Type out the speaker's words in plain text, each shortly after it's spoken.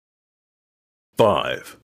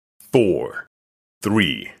5, 4,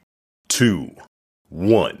 3, 2,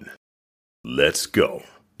 1. Let's go.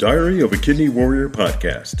 Diary of a Kidney Warrior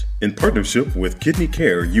podcast in partnership with Kidney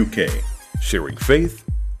Care UK, sharing faith,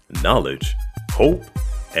 knowledge, hope,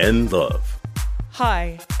 and love.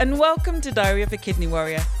 Hi, and welcome to Diary of a Kidney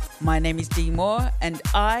Warrior. My name is Dee Moore, and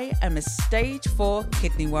I am a Stage 4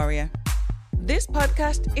 Kidney Warrior. This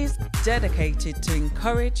podcast is dedicated to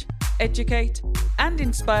encourage, educate, and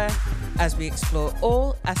inspire as we explore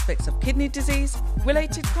all aspects of kidney disease,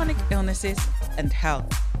 related chronic illnesses, and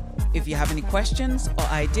health. If you have any questions or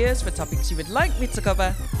ideas for topics you would like me to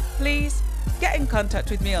cover, please get in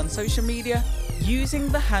contact with me on social media using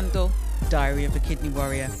the handle Diary of a Kidney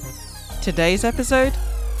Warrior. Today's episode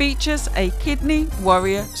features a kidney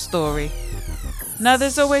warrior story. Now,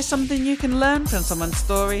 there's always something you can learn from someone's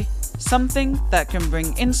story, something that can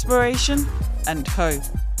bring inspiration and hope.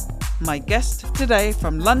 My guest today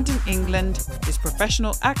from London, England is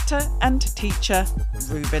professional actor and teacher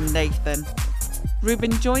Ruban Nathan.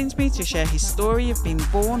 Ruban joins me to share his story of being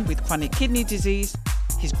born with chronic kidney disease,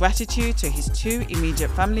 his gratitude to his 2 immediate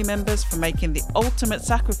family members for making the ultimate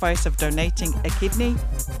sacrifice of donating a kidney,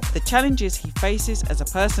 the challenges he faces as a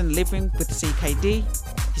person living with CKD,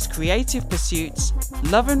 his creative pursuits,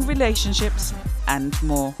 love and relationships, and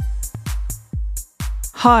more.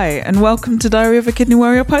 Hi, and welcome to Diary of a Kidney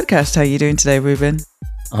Warrior podcast. How are you doing today, Ruban?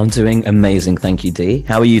 I'm doing amazing, thank you, Dee.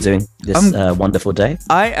 How are you doing this wonderful day?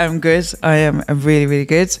 I am good. I am really, really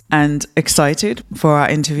good and excited for our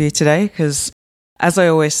interview today because, as I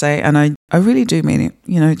always say, and I really do mean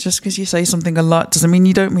it, just because you say something a lot doesn't mean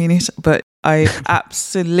you don't mean it, but I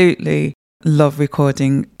absolutely love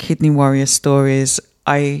recording Kidney Warrior stories.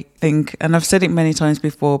 I think, and I've said it many times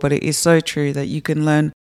before, but it is so true that you can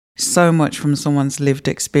learn so much from someone's lived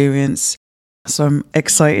experience. So I'm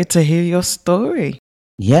excited to hear your story.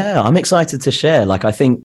 Yeah, I'm excited to share. I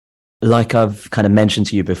think, like I've kind of mentioned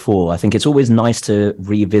to you before, I think it's always nice to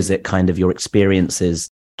revisit kind of your experiences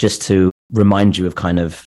just to remind you of kind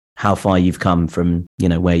of how far you've come from,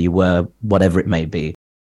 where you were, whatever it may be.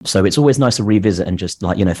 So it's always nice to revisit and just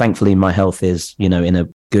thankfully my health is, in a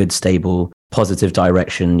good, stable, positive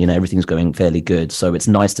direction. Everything's going fairly good. So it's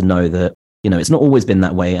nice to know that, it's not always been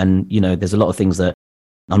that way. And, there's a lot of things that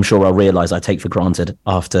I'm sure I'll realize I take for granted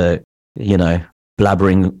after,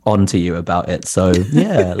 blabbering on to you about it. So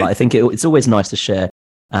yeah, I think it's always nice to share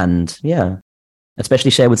and especially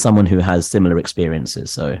share with someone who has similar experiences.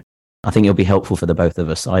 So I think it'll be helpful for the both of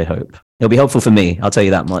us. I hope it'll be helpful for me. I'll tell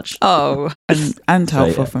you that much. Oh, and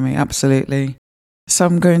helpful for me. Absolutely. So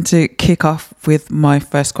I'm going to kick off with my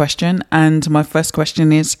first question. And my first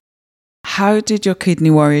question is, how did your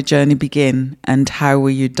kidney warrior journey begin and how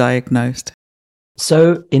were you diagnosed?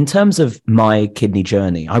 So in terms of my kidney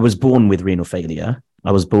journey, I was born with renal failure.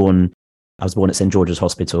 I was born at St. George's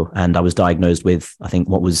Hospital and I was diagnosed with, I think,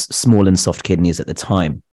 what was small and soft kidneys at the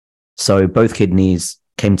time. So both kidneys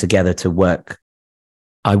came together to work,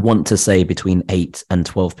 I want to say between 8 and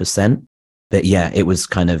 12%. But yeah, it was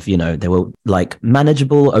kind of, they were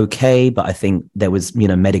manageable, okay. But I think there was,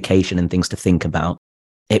 medication and things to think about.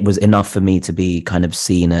 It was enough for me to be kind of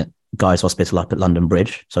seen at Guy's Hospital up at London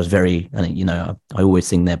Bridge. So I was very, I always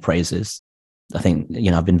sing their praises. I think,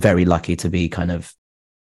 I've been very lucky to be kind of,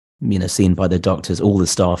 seen by the doctors, all the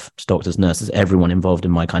staff, doctors, nurses, everyone involved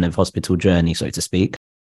in my kind of hospital journey, so to speak.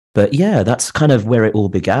 But yeah, that's kind of where it all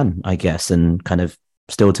began, I guess, and kind of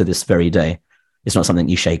still to this very day. It's not something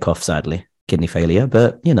you shake off, sadly, kidney failure,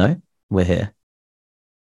 but, we're here.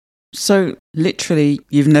 So literally,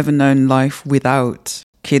 you've never known life without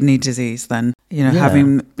kidney disease then,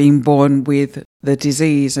 having been born with the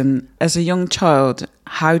disease. And as a young child,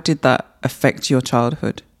 how did that affect your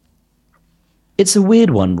childhood? It's a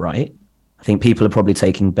weird one, right? I think people are probably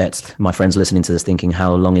taking bets. My friends listening to this thinking,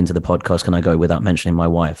 how long into the podcast can I go without mentioning my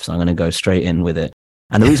wife? So I'm going to go straight in with it.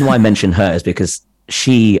 And the reason why I mention her is because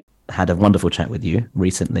she had a wonderful chat with you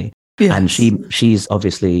recently. Yes. And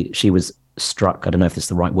she was struck, I don't know if it's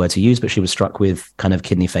the right word to use, but she was struck with kind of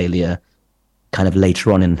kidney failure kind of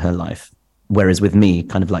later on in her life. Whereas with me,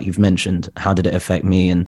 kind of like you've mentioned, how did it affect me?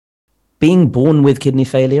 And being born with kidney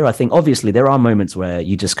failure, I think obviously there are moments where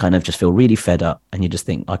you just kind of just feel really fed up and you just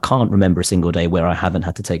think, I can't remember a single day where I haven't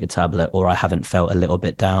had to take a tablet or I haven't felt a little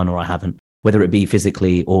bit down or I haven't, whether it be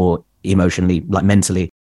physically or emotionally, mentally.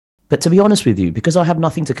 But to be honest with you, because I have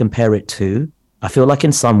nothing to compare it to, I feel like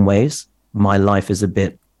in some ways my life is a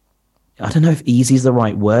bit, I don't know if easy is the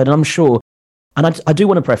right word. And I'm sure, and I do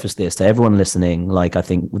want to preface this to everyone listening, I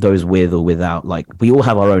think those with or without, we all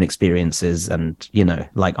have our own experiences and,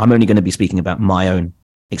 I'm only going to be speaking about my own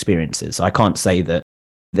experiences. I can't say that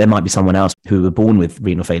there might be someone else who were born with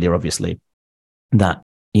renal failure, obviously. that,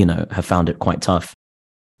 have found it quite tough.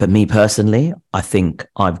 But me personally, I think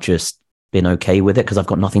I've just been okay with it because I've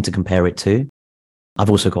got nothing to compare it to. I've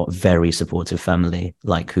also got very supportive family,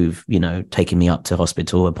 like who've, taken me up to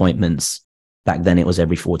hospital appointments. Back then it was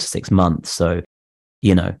every 4 to 6 months. So,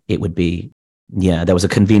 it would be, there was a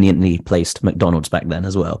conveniently placed McDonald's back then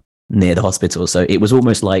as well, near the hospital. So it was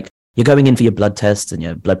almost like you're going in for your blood tests and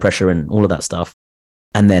your blood pressure and all of that stuff.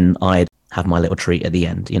 And then I'd have my little treat at the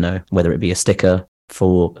end, whether it be a sticker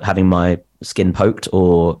for having my skin poked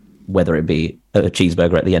or whether it be a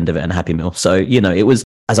cheeseburger at the end of it and a Happy Meal. So, it was,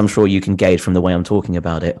 as I'm sure you can gauge from the way I'm talking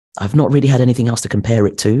about it, I've not really had anything else to compare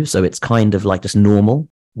it to. So it's kind of like just normal,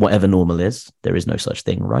 whatever normal is. There is no such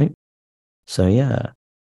thing, right? So, yeah,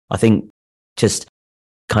 I think just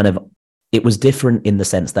kind of, it was different in the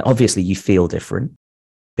sense that obviously you feel different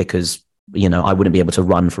because, I wouldn't be able to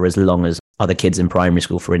run for as long as other kids in primary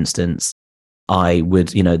school, for instance. I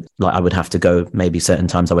would, I would have to go, maybe certain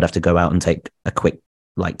times I would have to go out and take a quick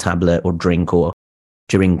tablet or drink, or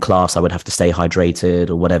during class I would have to stay hydrated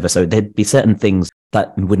or whatever. So there'd be certain things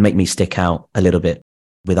that would make me stick out a little bit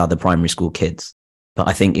with other primary school kids. But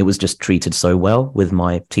I think it was just treated so well with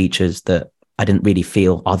my teachers that I didn't really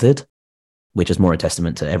feel othered, which is more a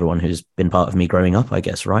testament to everyone who's been part of me growing up, I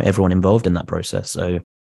guess, right? Everyone involved in that process. So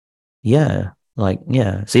yeah.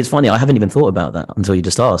 See, it's funny. I haven't even thought about that until you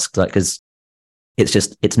just asked, because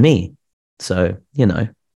it's me. So,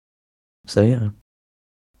 so yeah.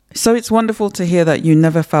 So it's wonderful to hear that you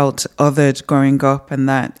never felt othered growing up and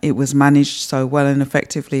that it was managed so well and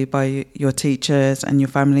effectively by your teachers and your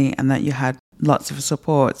family and that you had lots of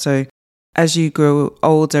support. So as you grew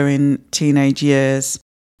older in teenage years,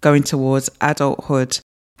 going towards adulthood,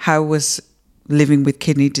 how was living with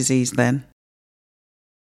kidney disease then?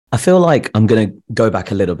 I feel like I'm going to go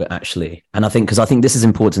back a little bit, actually. And I think this is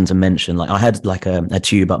important to mention, I had a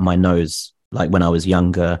tube up my nose, when I was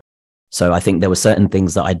younger. So I think there were certain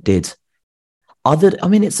things that I did.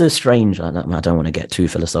 It's a strange, I don't want to get too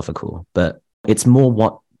philosophical, but it's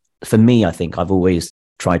more for me, I think I've always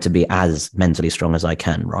tried to be as mentally strong as I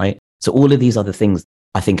can, right? So all of these other things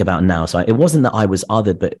I think about now. So it wasn't that I was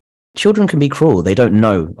othered, but children can be cruel. They don't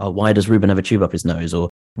know, why does Ruben have a tube up his nose? Or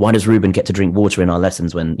why does Ruben get to drink water in our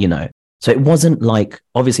lessons when, So it wasn't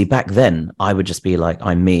obviously back then I would just be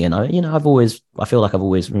I'm me. And I feel like I've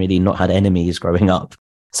always really not had enemies growing up.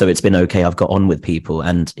 So it's been okay. I've got on with people.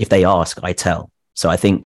 And if they ask, I tell. So I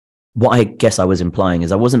think what I guess I was implying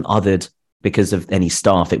is I wasn't othered because of any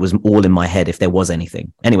staff. It was all in my head if there was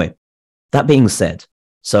anything. Anyway, that being said,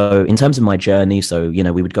 so in terms of my journey, so,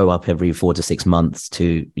 we would go up every 4 to 6 months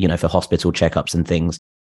to, for hospital checkups and things.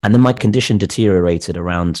 And then my condition deteriorated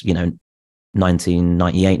around,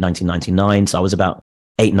 1998, 1999. So I was about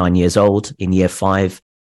 8, 9 years old in year 5,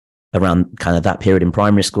 around kind of that period in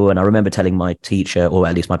primary school. And I remember telling my teacher, or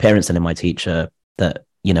at least my parents telling my teacher, that,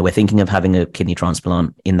 we're thinking of having a kidney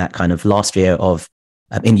transplant in that kind of last year of,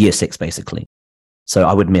 in year 6, basically. So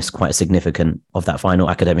I would miss quite a significant of that final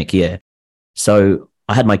academic year. So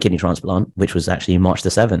I had my kidney transplant, which was actually March the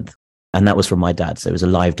 7th. And that was from my dad. So it was a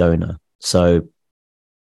live donor. So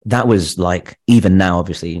that was even now,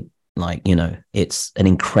 obviously, it's an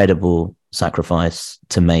incredible sacrifice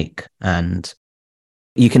to make. And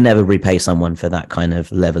you can never repay someone for that kind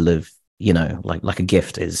of level of, like a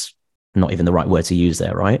gift is not even the right word to use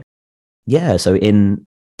there, right? Yeah. So in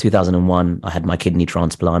 2001, I had my kidney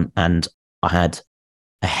transplant and I had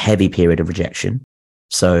a heavy period of rejection.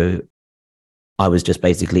 So I was just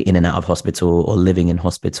basically in and out of hospital or living in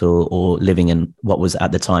hospital or living in what was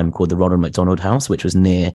at the time called the Ronald McDonald House, which was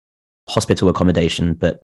near hospital accommodation,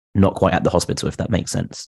 but not quite at the hospital, if that makes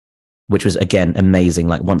sense, which was, again, amazing.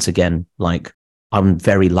 Once again, I'm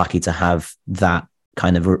very lucky to have that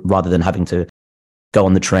kind of, rather than having to go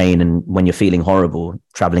on the train and when you're feeling horrible,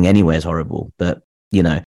 traveling anywhere is horrible, but,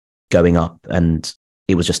 going up and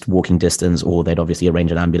it was just walking distance, or they'd obviously arrange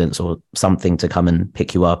an ambulance or something to come and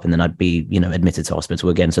pick you up. And then I'd be, admitted to hospital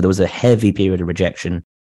again. So there was a heavy period of rejection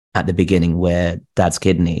at the beginning where dad's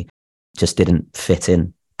kidney just didn't fit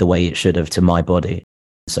in the way it should have to my body.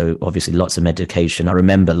 So obviously lots of medication. I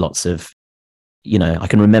remember lots of, I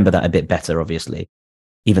can remember that a bit better, obviously,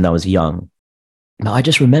 even though I was young. But I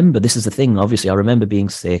just remember, this is the thing, obviously, I remember being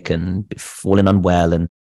sick and falling unwell. And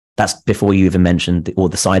that's before you even mentioned all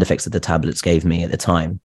the side effects that the tablets gave me at the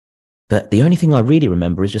time. But the only thing I really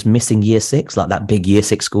remember is just missing year 6, that big year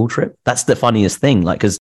 6 school trip. That's the funniest thing,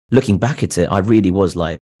 because looking back at it, I really was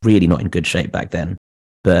really not in good shape back then.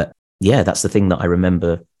 But yeah, that's the thing that I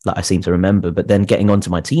remember, that I seem to remember. But then getting on to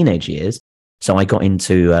my teenage years, so I got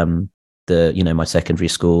into my secondary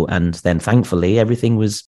school, and then thankfully everything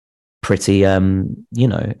was pretty,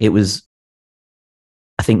 it was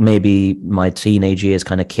I think maybe my teenage years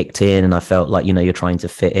kind of kicked in and I felt like, you're trying to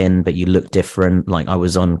fit in, but you look different. Like I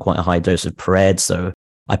was on quite a high dose of pred. So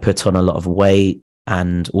I put on a lot of weight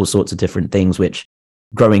and all sorts of different things, which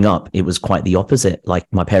growing up, it was quite the opposite. Like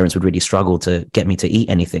my parents would really struggle to get me to eat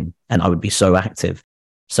anything and I would be so active.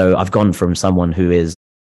 So I've gone from someone who is,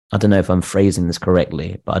 I don't know if I'm phrasing this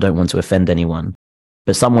correctly, but I don't want to offend anyone,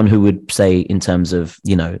 but someone who would say in terms of,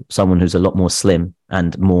 someone who's a lot more slim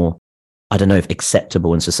and more, I don't know if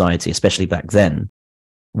acceptable in society, especially back then.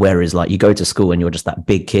 Whereas like you go to school and you're just that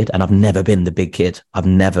big kid, and I've never been the big kid. I've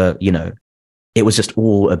never, it was just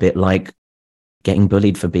all a bit like getting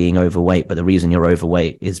bullied for being overweight. But the reason you're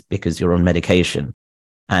overweight is because you're on medication.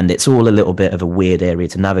 And it's all a little bit of a weird area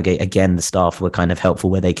to navigate. Again, the staff were kind of helpful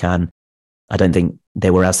where they can. I don't think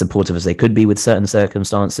they were as supportive as they could be with certain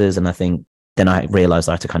circumstances. And I think then I realized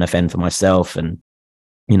I had to kind of fend for myself and,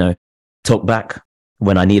 talk back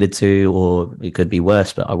when I needed to, or it could be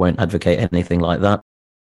worse, but I won't advocate anything like that.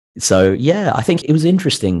 So yeah, I think it was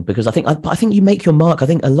interesting because I think you make your mark. I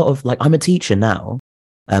think a lot of like, I'm a teacher now,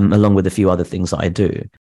 along with a few other things that I do.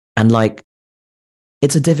 And like,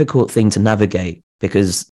 it's a difficult thing to navigate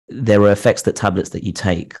because there are effects that tablets that you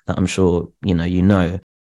take that I'm sure,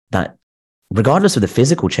 that regardless of the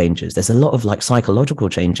physical changes, there's a lot of like psychological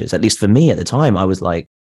changes. At least for me at the time, I was like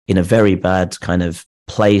in a very bad kind of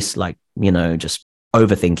place, like, just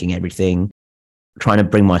overthinking everything, trying to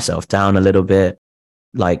bring myself down a little bit.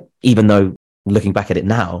 Like, even though looking back at it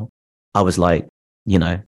now, I was like,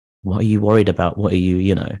 what are you worried about? What are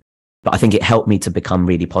you, but I think it helped me to become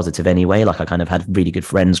really positive anyway. Like I kind of had really good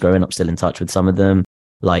friends growing up, still in touch with some of them.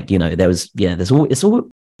 Like, it's all,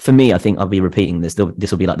 for me, I think I'll be repeating this.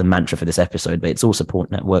 This will be like the mantra for this episode, but it's all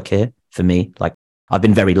support network here for me. Like I've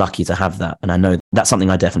been very lucky to have that. And I know that's something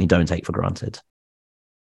I definitely don't take for granted.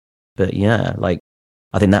 But yeah, like,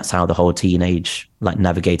 I think that's how the whole teenage, like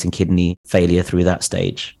navigating kidney failure through that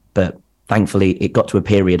stage. But thankfully it got to a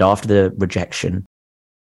period after the rejection,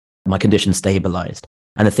 my condition stabilized.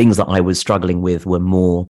 And the things that I was struggling with were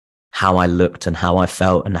more how I looked and how I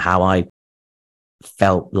felt and how I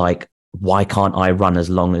felt like, why can't I run as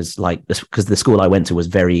long as like this? Because the school I went to was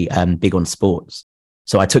very big on sports.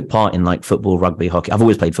 So I took part in like football, rugby, hockey. I've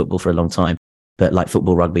always played football for a long time, but like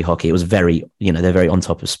football, rugby, hockey, it was very, they're very on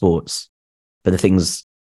top of sports. But the things,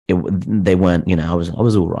 they weren't, I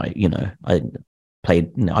was all right, I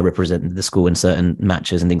played, I represented the school in certain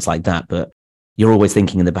matches and things like that. But you're always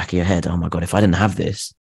thinking in the back of your head, oh my God, if I didn't have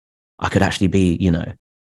this, I could actually be,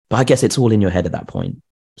 but I guess it's all in your head at that point.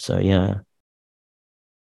 So, yeah.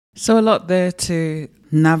 So a lot there to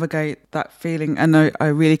navigate that feeling. And I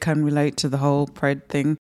really can relate to the whole pred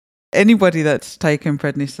thing. Anybody that's taken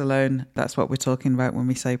prednisolone, that's what we're talking about when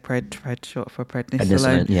we say pred short for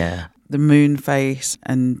prednisolone. Yeah. The moon face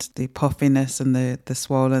and the puffiness and the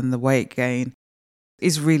swollen, the weight gain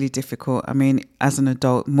is really difficult. I mean, as an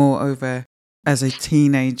adult, moreover, as a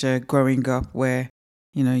teenager growing up where,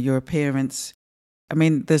 your appearance, I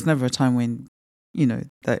mean, there's never a time when,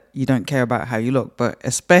 that you don't care about how you look, but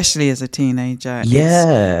especially as a teenager,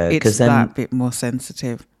 it's that bit more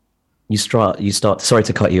sensitive. You start, sorry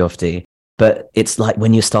to cut you off, Dee, but it's like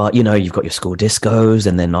when you start, you've got your school discos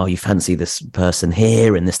and then, you fancy this person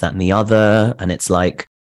here and this, that, and the other. And it's like,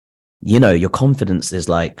 your confidence is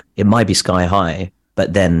like, it might be sky high,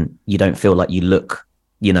 but then you don't feel like you look,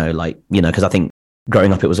 because I think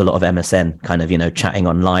growing up, it was a lot of MSN kind of, chatting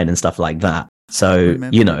online and stuff like that. So,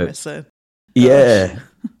 MSN. Yeah,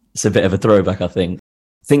 it's a bit of a throwback, I think.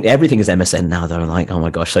 I think everything is MSN now, though. Like, oh my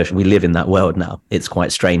gosh, so we live in that world now. It's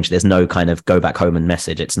quite strange. There's no kind of go back home and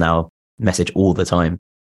message. It's now message all the time.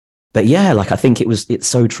 But yeah, like I think it's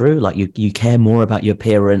so true. Like you care more about your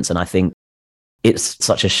appearance. And I think it's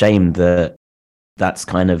such a shame that that's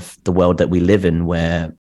kind of the world that we live in,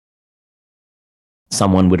 where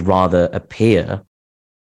someone would rather appear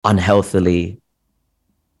unhealthily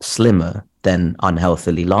slimmer than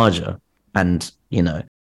unhealthily larger. And,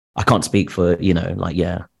 I can't speak for,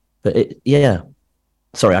 but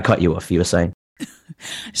sorry, I cut you off. You were saying.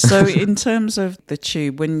 So in terms of the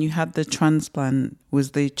tube, when you had the transplant,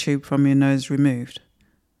 was the tube from your nose removed?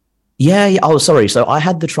 Yeah. Oh, sorry. So I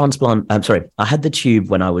had the transplant. I had the tube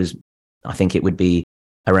when I think it would be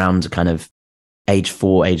around kind of age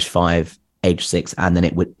 4, age 5, age 6. And then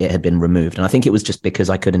it had been removed. And I think it was just because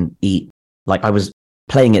I couldn't eat. Like I was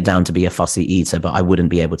playing it down to be a fussy eater, but I wouldn't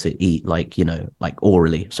be able to eat like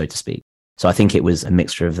orally, so to speak. So I think it was a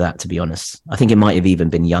mixture of that, to be honest. I think it might have even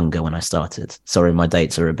been younger when I started. Sorry, my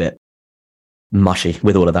dates are a bit mushy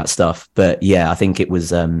with all of that stuff. But yeah, I think it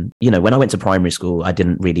was, when I went to primary school, I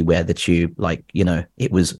didn't really wear the tube. Like,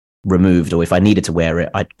 it was removed, or if I needed to wear it,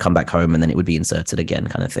 I'd come back home and then it would be inserted again,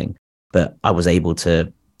 kind of thing. But I was able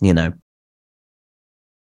to,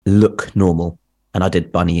 look normal. And I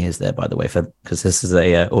did bunny ears there, by the way, because this is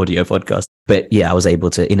a audio podcast. But yeah, I was able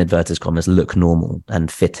to, in inverted commas, look normal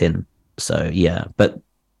and fit in. So yeah, but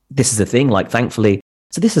this is the thing, like, thankfully,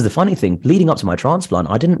 so this is the funny thing, leading up to my transplant,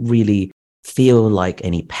 I didn't really feel like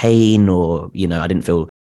any pain or,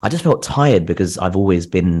 I just felt tired because I've always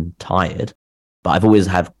been tired, but I've always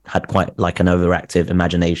had quite like an overactive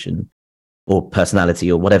imagination or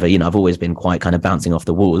personality or whatever, I've always been quite kind of bouncing off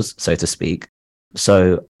the walls, so to speak.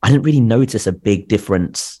 So I didn't really notice a big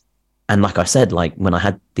difference. And like I said, like when I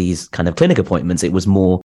had these kind of clinic appointments, it was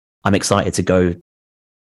more, I'm excited to go.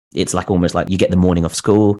 It's like almost like you get the morning off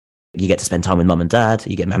school, you get to spend time with mum and dad,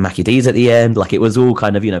 you get Mackie D's at the end. Like it was all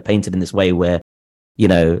kind of, painted in this way where,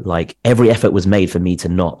 like every effort was made for me to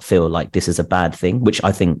not feel like this is a bad thing, which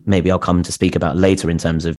I think maybe I'll come to speak about later in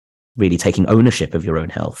terms of really taking ownership of your own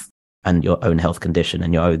health and your own health condition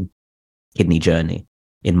and your own kidney journey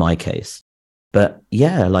in my case. But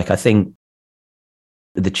yeah, like I think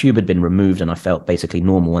the tube had been removed and I felt basically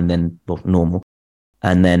normal. And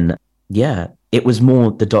then, yeah, it was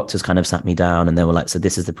more the doctors kind of sat me down and they were like, so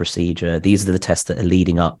this is the procedure. These are the tests that are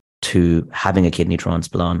leading up to having a kidney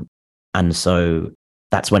transplant. And so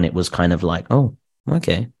that's when it was kind of like, oh,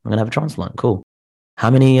 okay, I'm going to have a transplant. Cool. How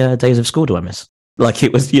many days of school do I miss? Like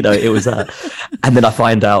it was, it was that. And then I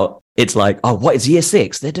find out it's like, oh, what? It's year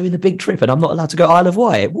 6. They're doing the big trip and I'm not allowed to go Isle of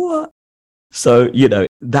Wight. What? So,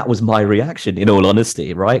 that was my reaction in all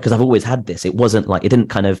honesty, right? Because I've always had this. It wasn't like, it didn't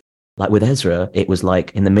kind of like with Ezra, it was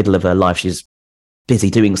like in the middle of her life, she's busy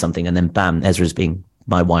doing something. And then bam, Ezra's being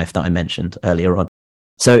my wife that I mentioned earlier on.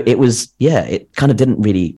 So it was, yeah, it kind of didn't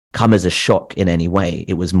really come as a shock in any way.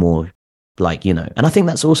 It was more like, and I think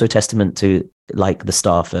that's also testament to like the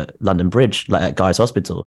staff at London Bridge, like at Guy's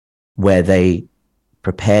Hospital, where they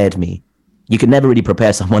prepared me. You could never really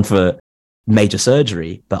prepare someone for major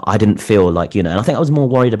surgery, but I didn't feel like, and I think I was more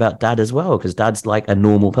worried about Dad as well, because Dad's like a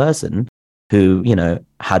normal person who,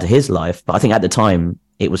 had his life. But I think at the time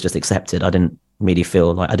it was just accepted. I didn't really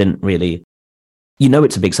feel like, I didn't really,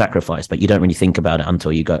 it's a big sacrifice, but you don't really think about it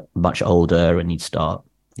until you get much older and you start,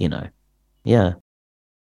 yeah.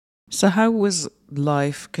 So how was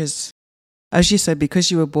life? Because as you said,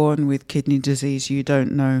 because you were born with kidney disease, you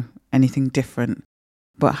don't know anything different.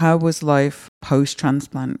 But how was life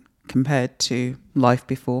post-transplant compared to life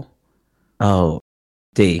before? Oh,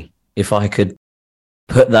 D, if I could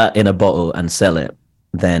put that in a bottle and sell it,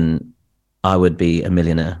 then I would be a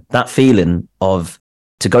millionaire. That feeling of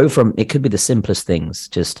to go from, it could be the simplest things,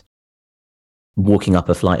 just walking up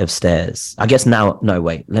a flight of stairs. I guess now, no,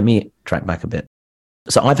 wait, let me track back a bit.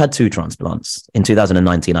 So I've had 2 transplants. In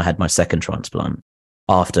 2019, I had my second transplant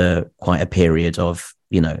after quite a period of,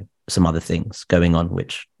 some other things going on,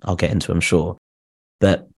 which I'll get into, I'm sure.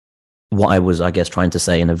 But what I was, I guess, trying to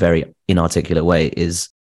say in a very inarticulate way is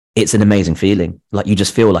it's an amazing feeling. Like you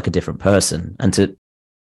just feel like a different person. And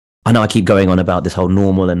I know I keep going on about this whole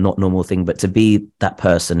normal and not normal thing, but to be that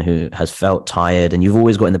person who has felt tired and you've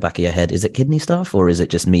always got in the back of your head, is it kidney stuff or is it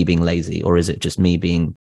just me being lazy or is it just me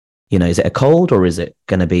being, is it a cold or is it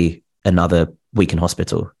going to be another week in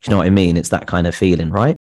hospital? Do you know what I mean? It's that kind of feeling,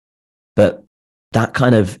 right? But that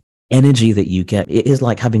kind of energy that you get, it is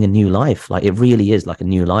like having a new life. Like it really is like a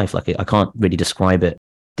new life. Like I can't really describe it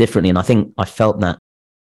differently. And I think I felt that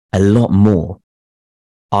a lot more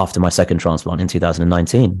after my second transplant in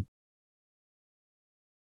 2019.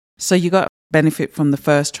 So you got benefit from the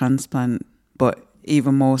first transplant, but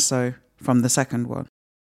even more so from the second one.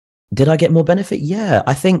 Did I get more benefit? Yeah,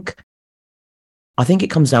 I think it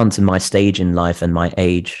comes down to my stage in life and my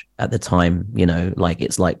age at the time, like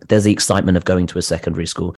it's like there's the excitement of going to a secondary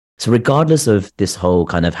school. So regardless of this whole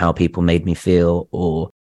kind of how people made me feel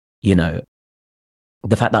or, the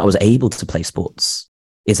fact that I was able to play sports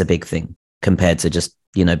is a big thing compared to just,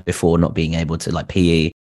 before not being able to like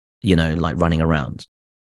PE, like running around.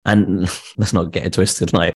 And let's not get it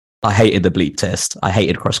twisted. Like I hated the bleep test. I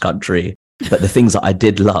hated cross country, but the things that I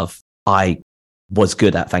did love, I was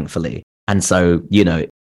good at, thankfully. And so,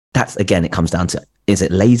 that's, again, it comes down to, is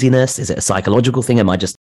it laziness? Is it a psychological thing? Am I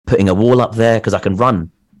just putting a wall up there? Because I can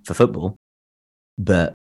run for football,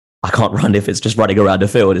 but I can't run if it's just running around a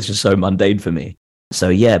field. It's just so mundane for me. So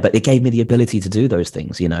yeah, but it gave me the ability to do those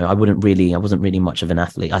things. I wasn't really much of an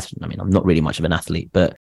athlete. I mean, I'm not really much of an athlete,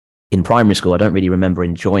 but in primary school, I don't really remember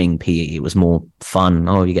enjoying PE. It was more fun.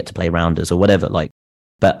 Oh, you get to play rounders or whatever.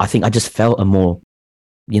 But I think I just felt a more,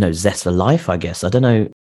 zest for life, I guess. I don't know.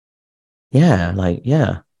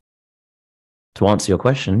 Yeah, To answer your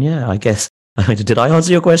question, yeah, I guess. Did I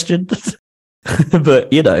answer your question?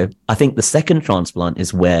 But, you know, I think the second transplant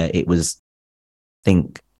is where it was, I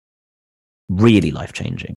think, really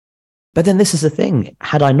life-changing. But then this is the thing.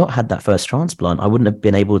 Had I not had that first transplant, I wouldn't have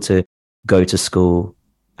been able to go to school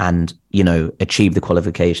and, you know, achieve the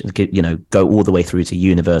qualifications, you know, go all the way through to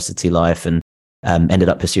university life, and ended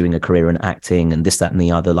up pursuing a career in acting and this, that, and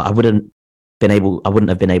the other. Like, I wouldn't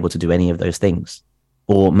have been able to do any of those things.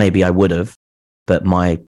 Or maybe I would have, but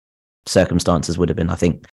my circumstances would have been, I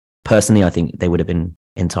think they would have been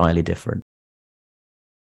entirely different.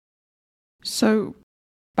 So,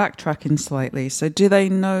 backtracking slightly, so do they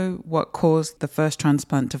know what caused the first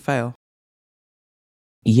transplant to fail?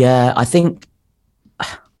 Yeah, I think,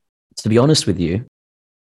 to be honest with you,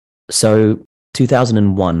 so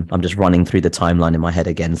 2001, I'm just running through the timeline in my head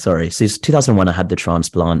again, sorry. So 2001, I had the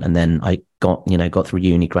transplant, and then I got through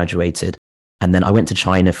uni, graduated, and then I went to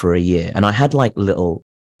China for a year, and I had like little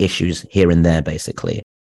issues here and there, basically.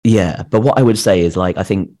 Yeah, but what I would say is, like, I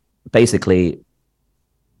think basically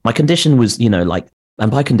my condition was, you know, like, and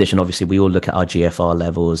by condition, obviously, we all look at our GFR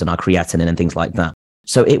levels and our creatinine and things like that.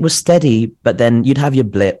 So it was steady, but then you'd have your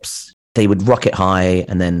blips. They would rocket high,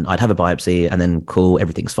 and then I'd have a biopsy, and then cool,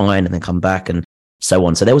 everything's fine, and then come back, and so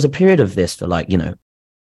on. So there was a period of this for, like, you know,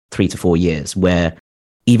 3 to 4 years where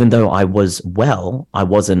even though I was well, I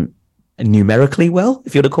wasn't numerically well,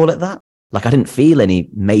 if you were to call it that. Like, I didn't feel any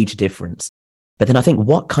major difference. But then I think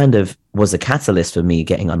what kind of was the catalyst for me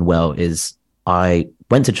getting unwell is I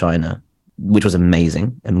went to China, which was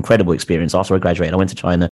amazing, an incredible experience. After I graduated, I went to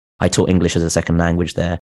China. I taught English as a second language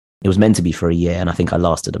there. It was meant to be for a year, and I think I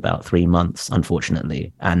lasted about 3 months,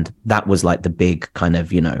 unfortunately. And that was like the big kind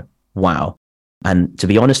of, you know, wow. And to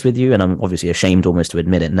be honest with you, and I'm obviously ashamed almost to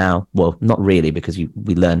admit it now, well, not really, because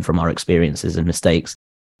we learn from our experiences and mistakes,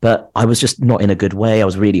 but I was just not in a good way. I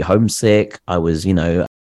was really homesick. I was, you know,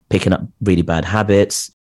 picking up really bad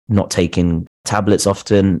habits, not taking tablets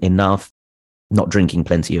often enough, not drinking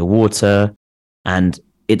plenty of water. And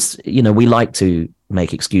it's, you know, we like to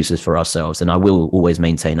make excuses for ourselves. And I will always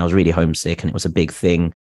maintain I was really homesick, and it was a big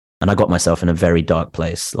thing. And I got myself in a very dark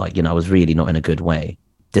place. Like, you know, I was really not in a good way,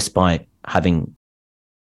 despite having,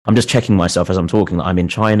 I'm just checking myself as I'm talking. Like, I'm in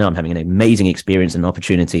China, I'm having an amazing experience and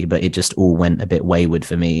opportunity, but it just all went a bit wayward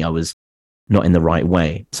for me. I was not in the right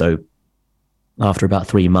way. So after about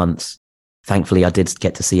 3 months, thankfully I did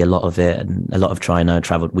get to see a lot of it, and a lot of China.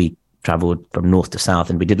 We traveled from north to south,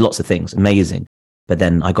 and we did lots of things, amazing. But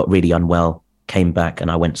then I got really unwell, came back, and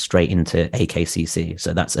I went straight into AKCC.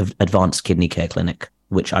 So that's Advanced Kidney Care Clinic,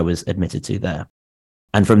 which I was admitted to there.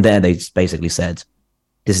 And from there, they basically said,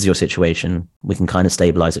 this is your situation. We can kind of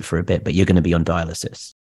stabilize it for a bit, but you're going to be on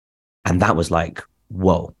dialysis. And that was like,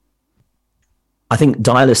 whoa. I think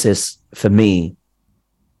dialysis for me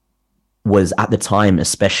was, at the time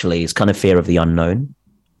especially, it's kind of fear of the unknown.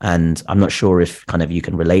 And I'm not sure if kind of you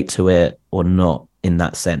can relate to it or not in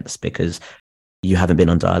that sense, because you haven't been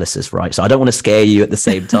on dialysis, right? So I don't want to scare you at the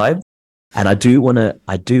same time. And I do want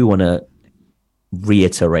to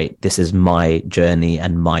reiterate, this is my journey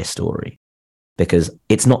and my story, because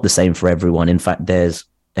it's not the same for everyone. In fact, there's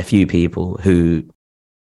a few people who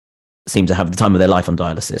seem to have the time of their life on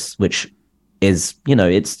dialysis, which is, you know,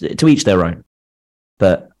 it's to each their own.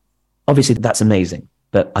 But obviously that's amazing.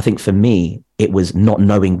 But I think for me, it was not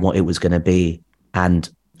knowing what it was going to be. And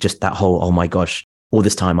just that whole, oh my gosh, all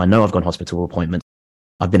this time, I know I've got hospital appointments.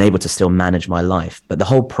 I've been able to still manage my life. But the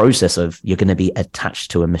whole process of you're going to be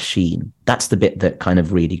attached to a machine, that's the bit that kind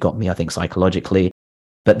of really got me, I think, psychologically.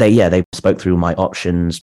 But they spoke through my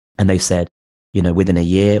options, and they said, you know, within a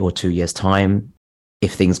year or 2 years' time,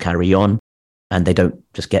 if things carry on and they don't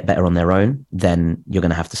just get better on their own, then you're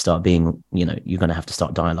going to have to start being, you know, you're going to have to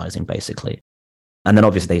start dialyzing, basically. And then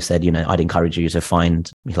obviously they said, you know, I'd encourage you to find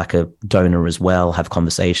like a donor as well, have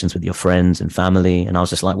conversations with your friends and family. And I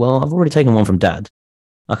was just like, well, I've already taken one from dad.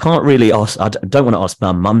 I can't really ask, I don't want to ask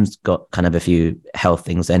mum. Mum's got kind of a few health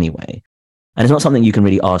things anyway. And it's not something you can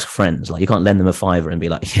really ask friends. Like, you can't lend them a fiver and be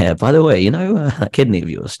like, yeah, by the way, you know, that kidney of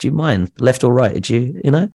yours, do you mind left or right? You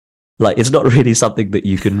know, like, it's not really something that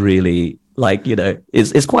you can really, like, you know,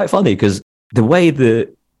 it's quite funny because the way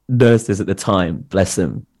the nurses at the time, bless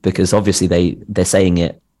them, because obviously they're saying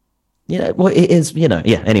it, you know, well, it is, you know,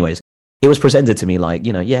 yeah, anyways, it was presented to me like,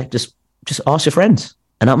 you know, yeah, just ask your friends.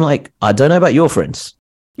 And I'm like, I don't know about your friends,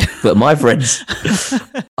 but my friends,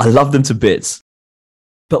 I love them to bits.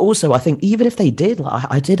 But also, I think even if they did, like,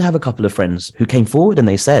 I did have a couple of friends who came forward and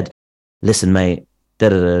they said, listen, mate,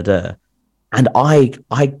 da-da-da-da. And I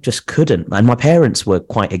just couldn't. And my parents were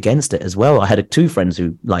quite against it as well. I had 2 friends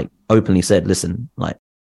who like openly said, listen, like,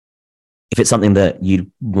 if it's something that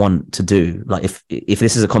you want to do, like if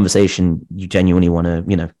this is a conversation you genuinely want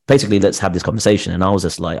to, basically let's have this conversation. And I was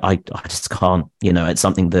just like, I just can't, it's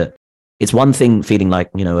something that, it's one thing feeling like,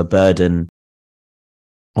 a burden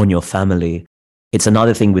on your family. It's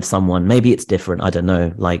another thing with someone, maybe it's different, I don't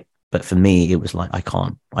know, like, but for me, it was like, I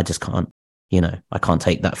just can't, I can't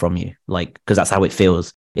take that from you, like, because that's how it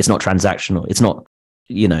feels. It's not transactional. It's not,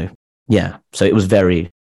 yeah. So it was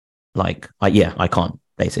very like, I can't,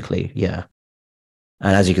 basically. Yeah.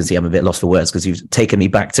 And as you can see, I'm a bit lost for words because you've taken me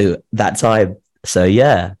back to that time. So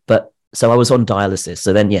yeah, so I was on dialysis.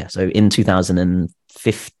 So then, so in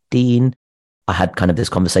 2015, I had kind of this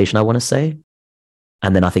conversation, I want to say.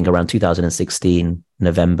 And then I think around 2016,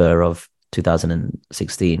 November of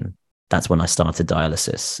 2016, that's when I started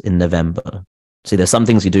dialysis in November. See, there's some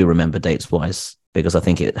things you do remember dates wise, because I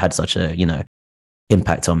think it had such a,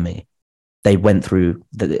 impact on me. They went through,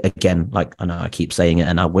 again, like I know I keep saying it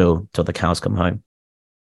and I will till the cows come home.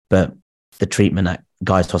 But the treatment at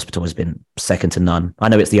Guy's Hospital has been second to none. I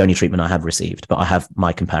know it's the only treatment I have received, but I have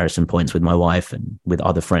my comparison points with my wife and with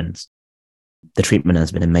other friends. The treatment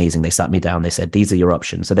has been amazing. They sat me down. They said, these are your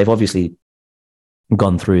options. So they've obviously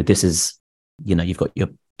gone through, this is, you've got your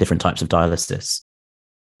different types of dialysis,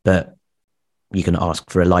 but you can ask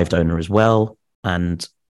for a live donor as well. And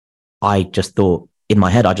I just thought, in my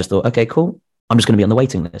head, okay, cool. I'm just going to be on the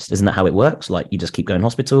waiting list. Isn't that how it works? Like you just keep going to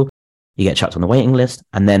hospital, you get chucked on the waiting list.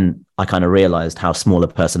 And then I kind of realized how small a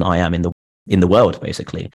person I am in the world,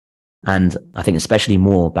 basically. And I think especially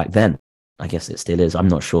more back then, I guess it still is, I'm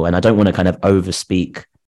not sure. And I don't want to kind of overspeak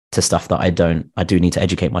to stuff that I do need to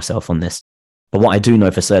educate myself on this. But what I do know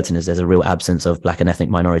for certain is there's a real absence of Black and ethnic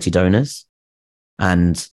minority donors.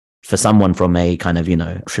 And for someone from a kind of, Sri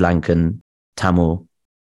Lankan, Tamil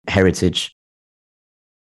heritage,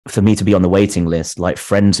 for me to be on the waiting list, like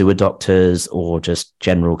friends who were doctors or just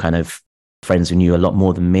general kind of friends who knew a lot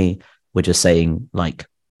more than me were just saying, like,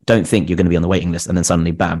 don't think you're going to be on the waiting list. And then suddenly,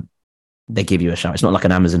 bam, they give you a shout. It's not like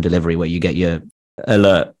an Amazon delivery where you get your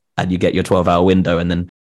alert and you get your 12-hour window and then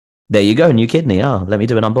there you go, new kidney. Oh, let me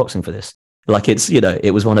do an unboxing for this. Like it's,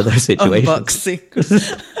 it was one of those situations.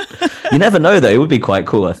 Unboxing. You never know though. It would be quite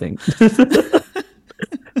cool, I think.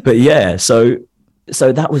 But yeah, so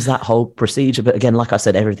that was that whole procedure. But again, like I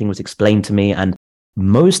said, everything was explained to me. And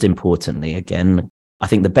most importantly, again, I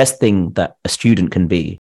think the best thing that a student can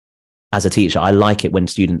be as a teacher, I like it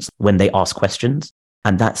when they ask questions.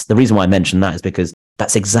 And that's the reason why I mentioned that, is because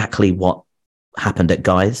that's exactly what happened at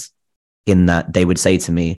Guy's, in that they would say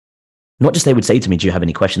to me, not just they would say to me, do you have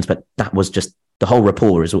any questions? But that was just the whole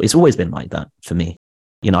rapport. It's always been like that for me.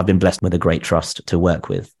 I've been blessed with a great trust to work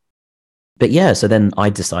with. But yeah, so then I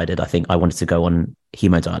decided, I think I wanted to go on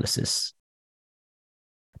hemodialysis,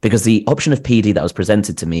 because the option of PD that was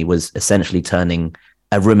presented to me was essentially turning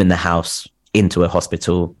a room in the house into a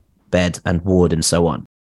hospital bed and ward and so on.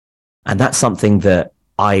 And that's something that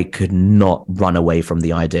I could not run away from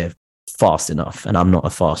the idea fast enough. And I'm not a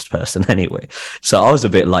fast person anyway. So I was a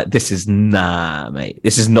bit like, this is mate,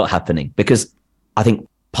 this is not happening. Because I think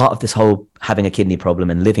part of this whole having a kidney problem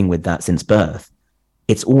and living with that since birth,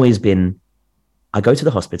 it's always been, I go to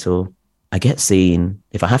the hospital, I get seen.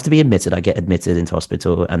 If I have to be admitted, I get admitted into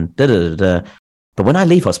hospital and da-da-da-da. But when I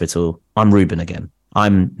leave hospital, I'm Ruben again.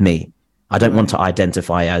 I'm me. I don't want to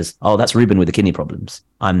identify as, oh, that's Ruben with the kidney problems.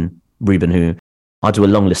 I'm Ruben who, I'll do a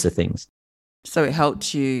long list of things. So it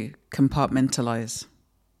helped you compartmentalize.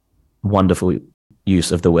 Wonderful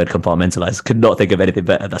use of the word compartmentalize. Could not think of anything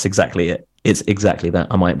better. That's exactly it. It's exactly that.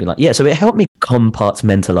 I might be like, yeah, so it helped me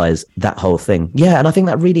compartmentalize that whole thing. Yeah, and I think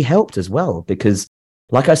that really helped as well, because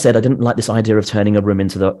like I said, I didn't like this idea of turning a room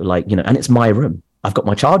into the, and it's my room. I've got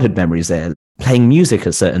my childhood memories there, playing music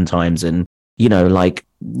at certain times and,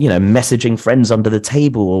 messaging friends under the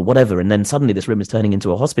table or whatever. And then suddenly this room is turning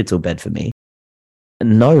into a hospital bed for me.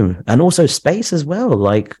 No. And also space as well.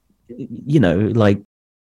 I'm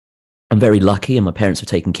very lucky and my parents have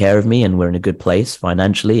taken care of me and we're in a good place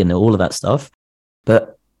financially and all of that stuff.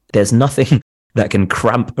 But there's nothing that can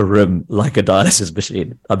cramp a room like a dialysis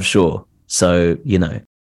machine, I'm sure. So,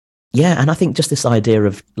 yeah. And I think just this idea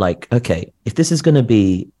of okay, if this is going to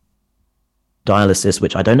be dialysis,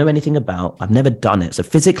 which I don't know anything about, I've never done it. So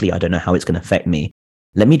physically, I don't know how it's going to affect me.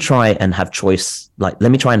 Let me try and have choice. Let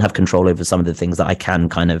me try and have control over some of the things that I can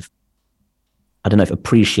kind of, I don't know if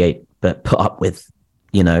appreciate, but put up with,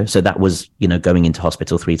 so that was, going into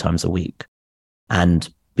hospital 3 times a week and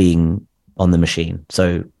being on the machine.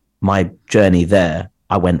 So my journey there,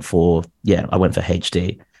 I went for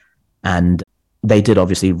HD, and they did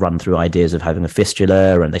obviously run through ideas of having a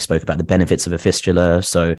fistula and they spoke about the benefits of a fistula.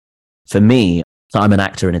 So for me, I'm an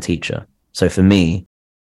actor and a teacher. So for me,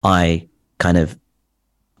 I kind of,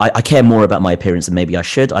 I care more about my appearance than maybe I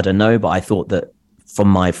should. I don't know. But I thought that from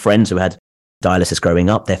my friends who had dialysis growing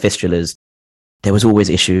up, their fistulas, there was always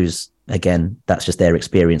issues. Again, that's just their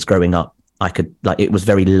experience growing up. It was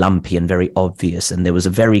very lumpy and very obvious. And there was a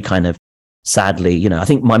very kind of, sadly, I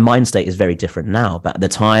think my mind state is very different now. But at the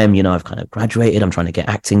time, I've kind of graduated. I'm trying to get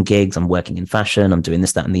acting gigs. I'm working in fashion. I'm doing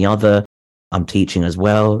this, that, and the other. I'm teaching as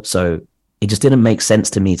well. So it just didn't make sense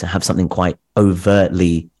to me to have something quite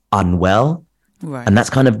overtly unwell. Right. And that's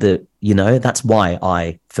kind of that's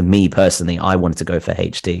why for me personally, I wanted to go for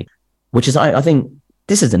HD, which is, I think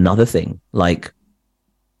this is another thing. Like,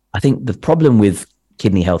 I think the problem with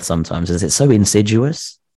kidney health sometimes is it's so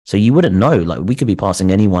insidious. So you wouldn't know, like we could be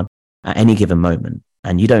passing anyone at any given moment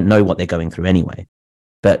and you don't know what they're going through anyway.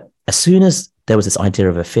 But as soon as there was this idea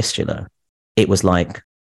of a fistula, it was like,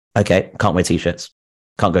 okay, can't wear t-shirts,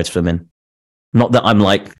 can't go to swimming. Not that I'm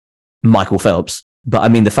like Michael Phelps, but I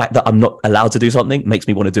mean, the fact that I'm not allowed to do something makes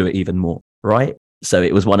me want to do it even more, right? So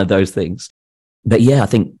it was one of those things. But yeah, I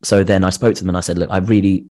think, so then I spoke to them and I said, look,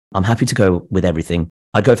 I'm happy to go with everything.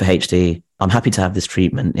 I'd go for HD. I'm happy to have this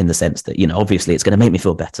treatment in the sense that, obviously it's going to make me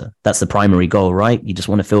feel better. That's the primary goal, right? You just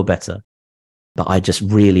want to feel better. But I just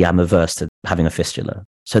really am averse to having a fistula.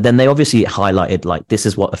 So then they obviously highlighted, like, this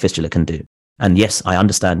is what a fistula can do. And yes, I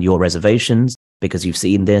understand your reservations because you've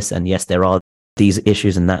seen this. And yes, there are these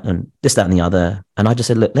issues and that and this, that, and the other. And I just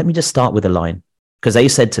said, look, let me just start with a line. Because they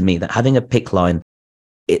said to me that having a PICC line,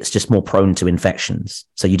 it's just more prone to infections.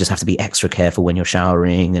 So you just have to be extra careful when you're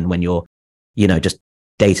showering and when you're, just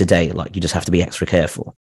day to day, like you just have to be extra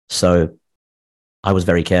careful. So I was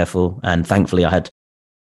very careful. And thankfully I had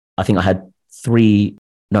two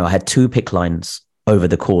PICC lines over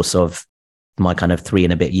the course of my kind of 3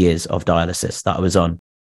 and a bit years of dialysis that I was on.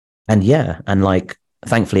 And yeah, and like,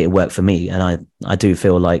 thankfully it worked for me. And I do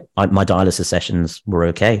feel like my dialysis sessions were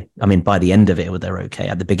okay. I mean, by the end of it, they're okay.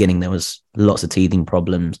 At the beginning, there was lots of teething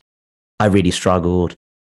problems. I really struggled.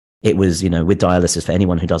 It was, with dialysis, for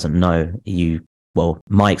anyone who doesn't know,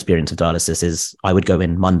 my experience of dialysis is I would go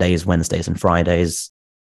in Mondays, Wednesdays, and Fridays,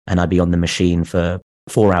 and I'd be on the machine for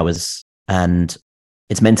 4 hours. And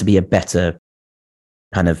it's meant to be a better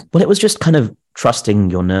kind of, it was just kind of trusting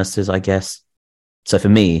your nurses, I guess. So for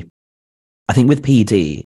me, I think with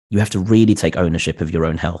PD, you have to really take ownership of your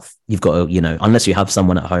own health. You've got to, unless you have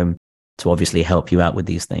someone at home to obviously help you out with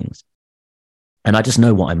these things. And I just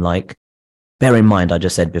know what I'm like. Bear in mind, I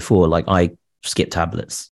just said before, like I skip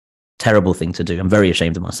tablets. Terrible thing to do. I'm very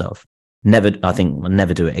ashamed of myself. I think I'll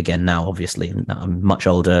never do it again now, obviously. I'm much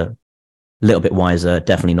older, a little bit wiser,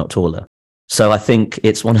 definitely not taller. So I think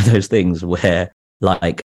it's one of those things where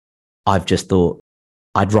like, I've just thought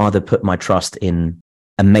I'd rather put my trust in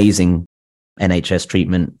amazing NHS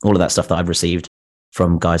treatment, all of that stuff that I've received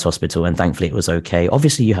from Guy's Hospital. And thankfully it was okay.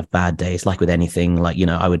 Obviously you have bad days, like with anything, like,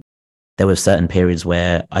 there were certain periods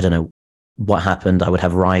where I don't know what happened. I would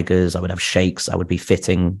have rigors, I would have shakes, I would be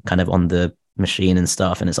fitting kind of on the machine and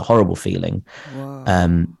stuff. And it's a horrible feeling.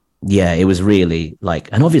 Wow. Yeah, it was really like,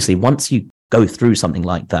 and obviously once you go through something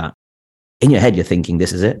like that, in your head, you're thinking,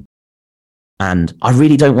 this is it. And I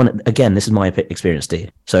really don't want it. Again, this is my experience,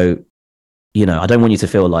 D. So, I don't want you to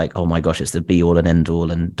feel like, oh my gosh, it's the be all and end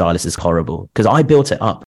all and dialysis is horrible, because I built it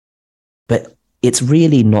up. But it's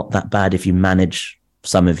really not that bad if you manage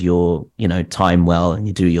some of your, time well and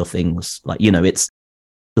you do your things. Like, it's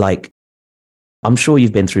like, I'm sure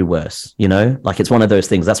you've been through worse, like it's one of those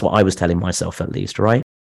things. That's what I was telling myself at least, right?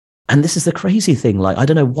 And this is the crazy thing. Like, I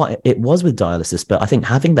don't know what it was with dialysis, but I think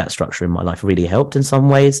having that structure in my life really helped in some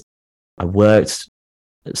ways. I worked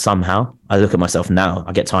somehow. I look at myself now,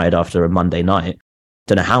 I get tired after a Monday night.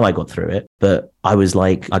 Don't know how I got through it, but I was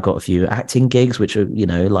like, I got a few acting gigs, which are,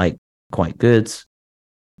 like quite good.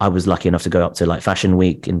 I was lucky enough to go up to like Fashion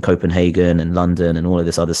Week in Copenhagen and London and all of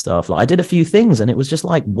this other stuff. Like I did a few things and it was just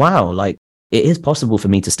like, wow, like it is possible for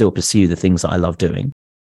me to still pursue the things that I love doing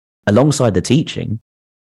alongside the teaching.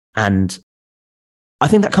 And I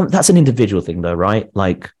think that's an individual thing though, right?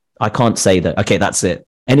 Like I can't say that, okay, that's it.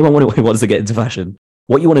 Anyone who wants to get into fashion,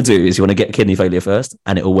 what you want to do is you want to get kidney failure first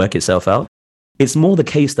and it will work itself out. It's more the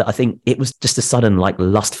case that I think it was just a sudden like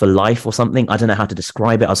lust for life or something. I don't know how to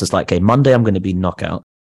describe it. I was just like, okay, Monday I'm going to be knockout.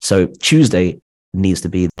 So Tuesday needs to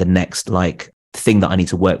be the next like thing that I need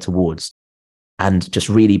to work towards, and just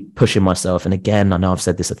really pushing myself. And again, I know I've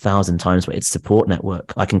said this 1,000 times, but it's support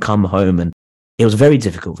network. I can come home, and it was very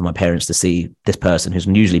difficult for my parents to see this person who's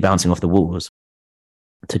usually bouncing off the walls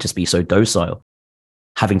to just be so docile,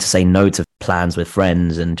 having to say no to plans with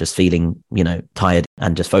friends and just feeling, tired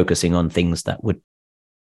and just focusing on things that would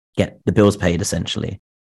get the bills paid essentially.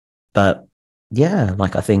 But yeah,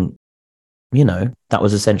 like I think, that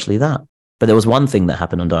was essentially that. But there was one thing that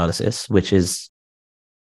happened on dialysis, which is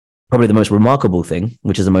probably the most remarkable thing,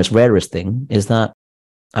 which is the most rarest thing, is that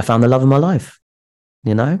I found the love of my life,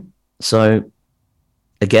 you know? So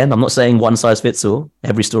again, I'm not saying one size fits all.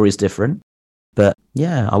 Every story is different. But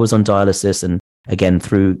yeah, I was on dialysis, and again,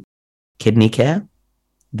 through Kidney Care,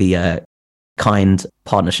 the kind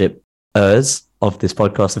partnership of this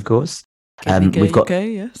podcast, of course. We've got UK,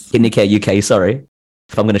 yes. Kidney Care UK, sorry.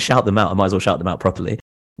 If I'm going to shout them out, I might as well shout them out properly.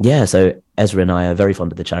 Yeah, so Ezra and I are very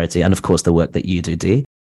fond of the charity, and of course the work that you do, Dee.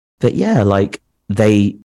 But yeah, like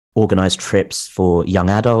they organize trips for young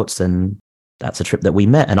adults, and that's a trip that we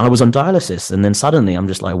met. And I was on dialysis, and then suddenly I'm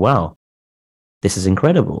just like, wow, this is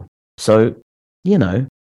incredible. So, you know,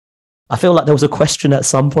 I feel like there was a question at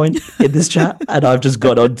some point in this chat, and I've just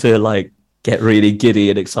got on to like get really giddy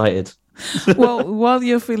and excited. Well, while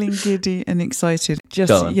you're feeling giddy and excited,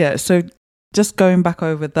 so just going back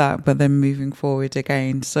over that, but then moving forward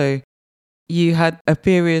again. So you had a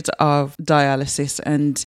period of dialysis,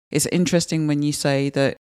 and it's interesting when you say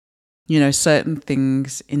that, you know, certain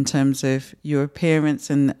things in terms of your appearance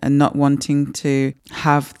and not wanting to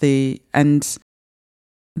have and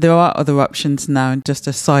there are other options now. And just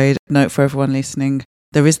a side note for everyone listening,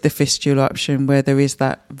 there is the fistula option where there is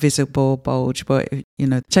that visible bulge, but, you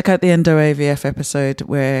know, check out the endo AVF episode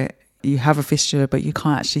where you have a fistula, but you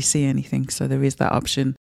can't actually see anything. So there is that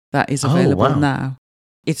option that is available now.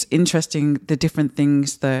 It's interesting, the different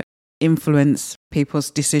things that influence people's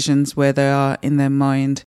decisions where they are in their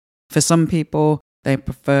mind. For some people, they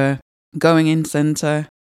prefer going in center,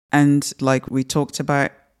 and like we talked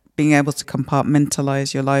about, being able to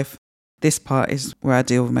compartmentalize your life. This part is where I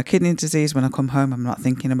deal with my kidney disease. When I come home, I'm not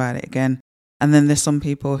thinking about it again. And then there's some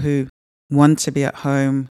people who want to be at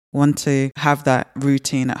home, want to have that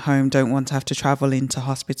routine at home, don't want to have to travel into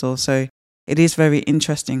hospital. So it is very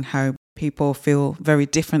interesting how people feel very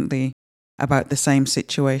differently about the same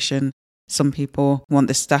situation. Some people want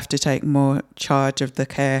the staff to take more charge of the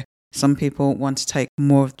care. Some people want to take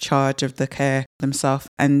more charge of the care themselves.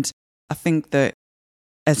 And I think that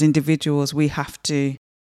as individuals, we have to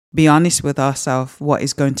be honest with ourselves what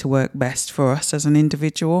is going to work best for us as an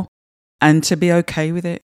individual, and to be okay with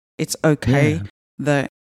it. It's okay that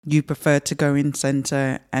you prefer to go in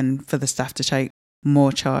centre and for the staff to take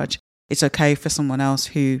more charge. It's okay for someone else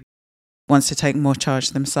who wants to take more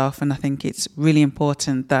charge themselves. And I think it's really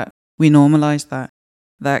important that we normalise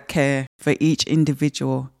that care for each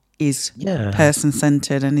individual is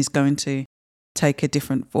person-centred and is going to take a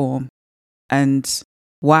different form. And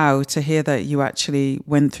wow, to hear that you actually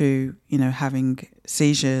went through, you know, having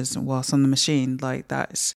seizures whilst on the machine, like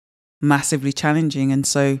that's massively challenging. And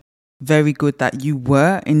so very good that you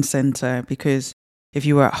were in centre, because if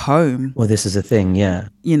you were at home... Well, this is a thing, yeah.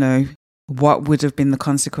 You know, what would have been the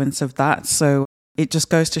consequence of that? So it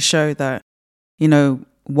just goes to show that, you know,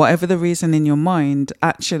 whatever the reason in your mind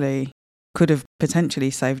actually could have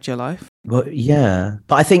potentially saved your life. Well, yeah.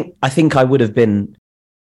 But I think I would have been...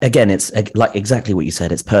 Again, it's like exactly what you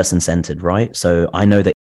said. It's person-centered, right? So I know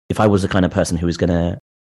that if I was the kind of person who was going to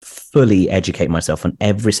fully educate myself on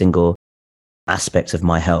every single aspect of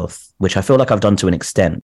my health, which I feel like I've done to an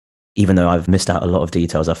extent, even though I've missed out a lot of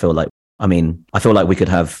details, I feel like we could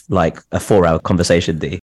have like a 4-hour conversation,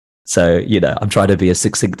 Dee. So, you know, I'm trying to be as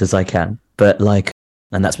succinct as I can. But like,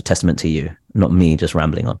 and that's a testament to you, not me just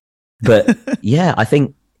rambling on. But yeah, I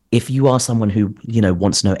think if you are someone who, you know,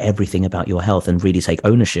 wants to know everything about your health and really take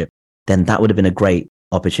ownership, then that would have been a great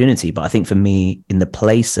opportunity. But I think for me, in the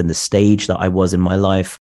place and the stage that I was in my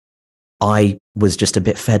life, I was just a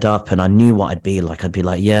bit fed up, and I knew what I'd be like. I'd be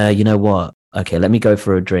like, yeah, you know what? Okay, let me go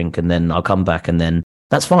for a drink and then I'll come back, and then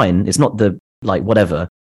that's fine. It's not the, like, whatever,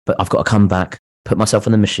 but I've got to come back, put myself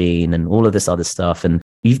on the machine and all of this other stuff. And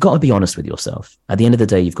you've got to be honest with yourself. At the end of the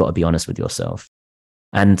day, you've got to be honest with yourself.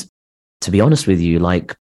 And to be honest with you,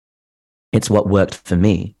 like, it's what worked for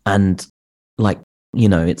me. And like, you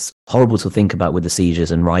know, it's horrible to think about with the seizures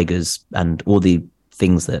and rigors and all the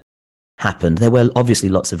things that happened. There were obviously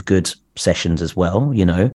lots of good sessions as well, you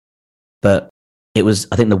know, but it was,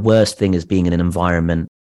 I think the worst thing is being in an environment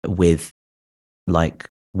with like,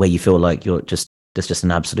 where you feel like there's just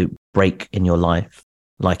an absolute break in your life.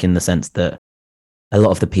 Like in the sense that a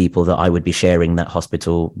lot of the people that I would be sharing that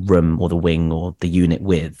hospital room or the wing or the unit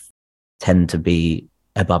with tend to be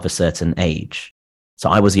above a certain age. So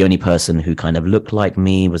I was the only person who kind of looked like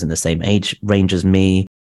me, was in the same age range as me,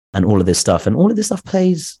 and all of this stuff. And all of this stuff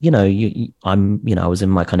plays, you know, I was in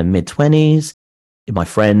my kind of mid-20s, my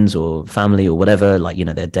friends or family or whatever, like, you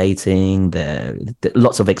know, they're dating, they're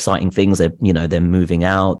lots of exciting things. They're moving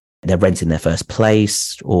out, they're renting their first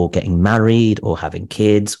place or getting married or having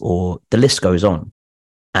kids, or the list goes on.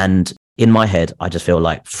 And in my head, I just feel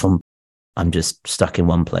like I'm just stuck in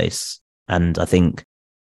one place. And I think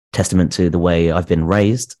testament to the way I've been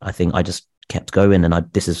raised, I think I just kept going. And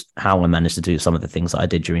this is how I managed to do some of the things that I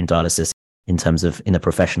did during dialysis in terms of in a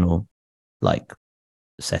professional like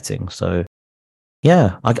setting. So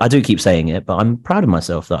yeah, I do keep saying it, but I'm proud of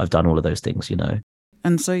myself that I've done all of those things, you know.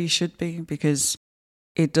 And so you should be, because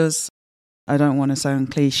it does, I don't want to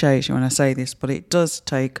sound cliche when I say this, but it does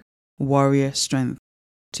take warrior strength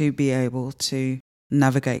to be able to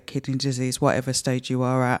navigate kidney disease, whatever stage you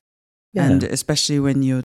are at. Yeah. And especially when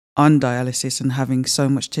you're on dialysis and having so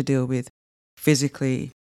much to deal with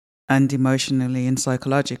physically and emotionally and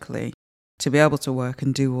psychologically, to be able to work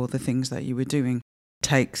and do all the things that you were doing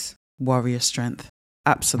takes warrior strength.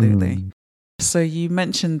 Absolutely. So you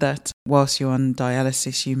mentioned that whilst you're on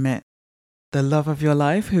dialysis, you met the love of your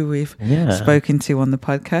life, who we've spoken to on the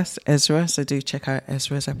podcast, Ezra. So do check out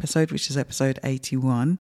Ezra's episode, which is episode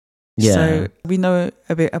 81. Yeah. So we know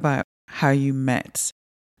a bit about how you met.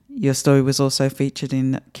 Your story was also featured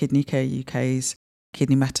in Kidney Care UK's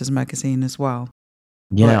Kidney Matters magazine as well.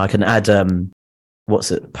 Yeah, I can add,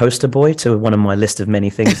 poster boy to one of my list of many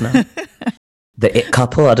things now. The it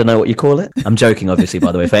couple, I don't know what you call it. I'm joking, obviously,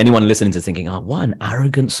 by the way, for anyone listening to thinking, oh, what an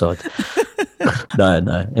arrogant sod.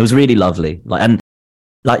 No, it was really lovely.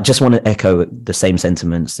 Just want to echo the same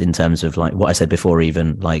sentiments in terms of like what I said before,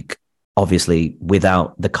 even like, obviously,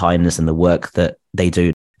 without the kindness and the work that they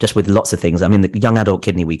do, just with lots of things. I mean, the Young Adult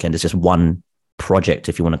Kidney Weekend is just one project,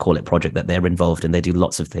 if you want to call it project, that they're involved in. They do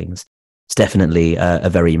lots of things. It's definitely a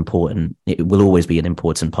very important, it will always be an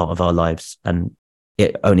important part of our lives. And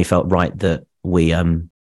it only felt right that we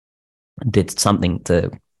did something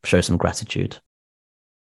to show some gratitude.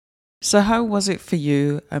 So how was it for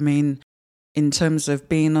you? I mean, in terms of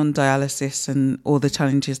being on dialysis and all the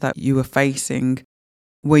challenges that you were facing,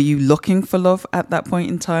 were you looking for love at that point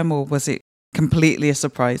in time, or was it completely a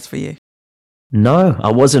surprise for you? No,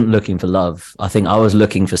 I wasn't looking for love. I think I was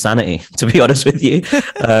looking for sanity, to be honest with you.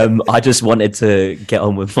 I just wanted to get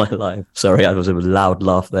on with my life. Sorry, I was a loud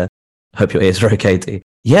laugh there. Hope your ears are okay, T.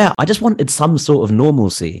 Yeah, I just wanted some sort of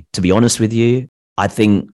normalcy, to be honest with you. I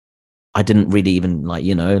think I didn't really even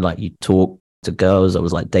you talk to girls. I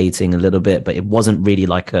was like dating a little bit, but it wasn't really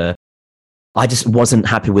I just wasn't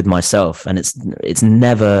happy with myself. And it's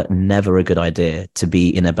never a good idea to be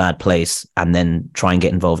in a bad place and then try and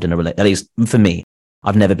get involved in a relationship. At least for me,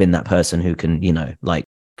 I've never been that person who can,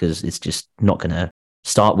 because it's just not going to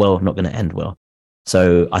start well, not going to end well.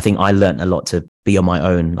 So I think I learned a lot to be on my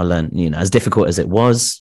own. I learned, as difficult as it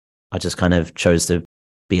was, I just kind of chose to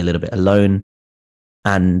be a little bit alone.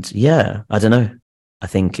 And yeah, I don't know. I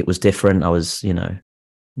think it was different. I was,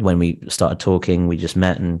 when we started talking, we just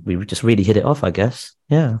met and we just really hit it off, I guess.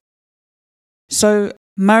 Yeah. So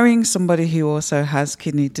marrying somebody who also has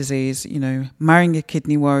kidney disease, marrying a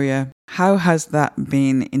kidney warrior, how has that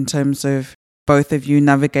been in terms of both of you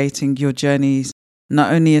navigating your journeys,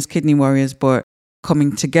 not only as kidney warriors, but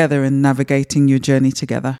coming together and navigating your journey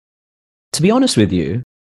together? To be honest with you,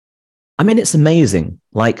 I mean, it's amazing.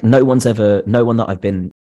 Like no one that I've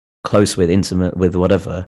been close with, intimate with,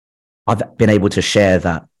 whatever, I've been able to share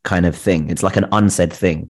that kind of thing. It's like an unsaid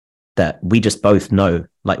thing that we just both know.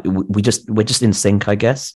 Like we're just in sync, I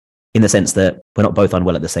guess, in the sense that we're not both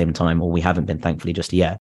unwell at the same time, or we haven't been, thankfully, just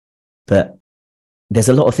yet. But there's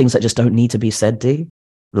a lot of things that just don't need to be said, D.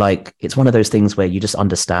 Like it's one of those things where you just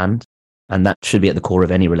understand, and that should be at the core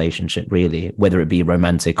of any relationship, really, whether it be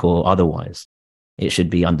romantic or otherwise. It should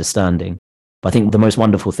be understanding. But I think the most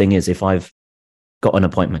wonderful thing is if I've got an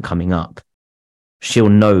appointment coming up, she'll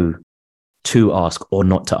know to ask or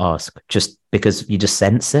not to ask, just because you just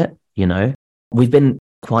sense it, We've been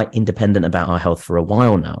quite independent about our health for a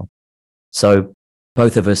while now. So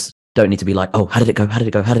both of us don't need to be like, oh, how did it go? How did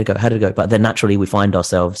it go? How did it go? How did it go? But then naturally we find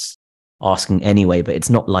ourselves asking anyway, but it's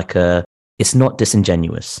not it's not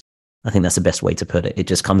disingenuous. I think that's the best way to put it. It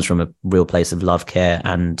just comes from a real place of love, care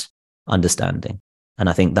and understanding. And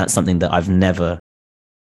I think that's something that I've never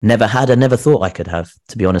had and never thought I could have,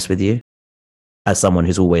 to be honest with you. As someone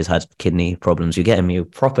who's always had kidney problems, you're getting me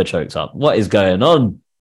proper choked up. What is going on?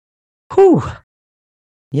 Whew.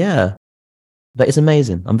 Yeah. But it's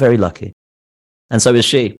amazing. I'm very lucky. And so is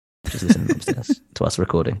she. She's listening upstairs to us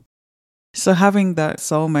recording. So having that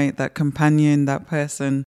soulmate, that companion, that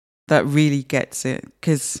person that really gets it.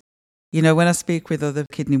 Because, when I speak with other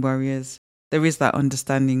kidney warriors, there is that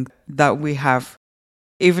understanding that we have.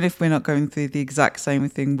 Even if we're not going through the exact same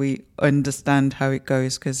thing, we understand how it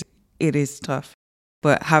goes because it is tough.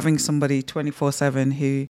 But having somebody 24/7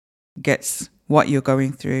 who gets what you're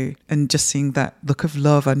going through and just seeing that look of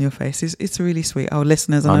love on your face. It's really sweet. Our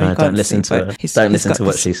listeners, I know you don't can't listen see, to but her. Don't listen to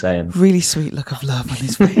what she's saying. Really sweet look of love on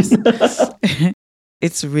his face.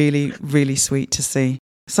 It's really, really sweet to see.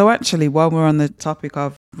 So actually, while we're on the topic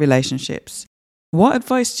of relationships, what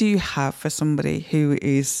advice do you have for somebody who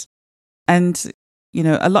is, and you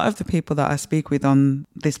know, a lot of the people that I speak with on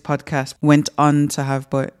this podcast went on to have,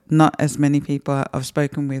 but not as many people I've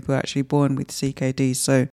spoken with were actually born with CKD.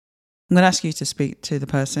 So I'm going to ask you to speak to the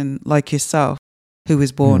person like yourself who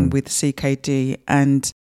was born with CKD. And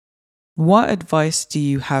what advice do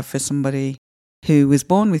you have for somebody who was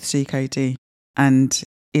born with CKD and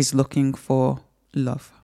is looking for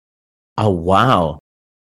love? Oh, wow.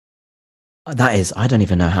 That is, I don't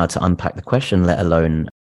even know how to unpack the question, let alone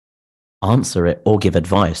answer it or give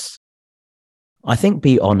advice. I think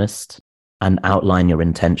be honest and outline your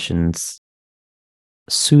intentions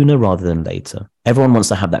sooner rather than later. Everyone wants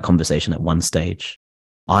to have that conversation at one stage.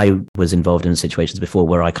 I was involved in situations before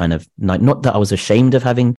where I kind of, not that I was ashamed of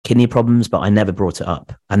having kidney problems, but I never brought it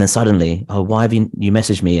up. And then suddenly, oh, why have you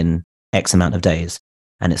messaged me in X amount of days?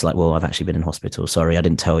 And it's like, well, I've actually been in hospital. Sorry, I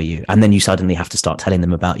didn't tell you. And then you suddenly have to start telling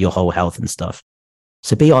them about your whole health and stuff.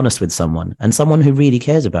 So be honest with someone, and someone who really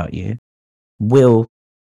cares about you will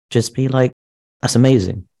just be like, that's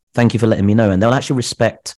amazing. Thank you for letting me know. And they'll actually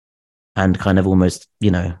respect and kind of almost,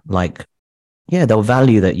 you know, like, yeah, they'll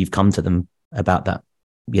value that you've come to them about that,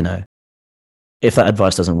 you know. If that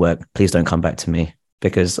advice doesn't work, please don't come back to me,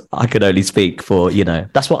 because I could only speak for, you know,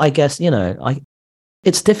 that's what I guess, you know,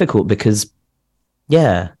 it's difficult because,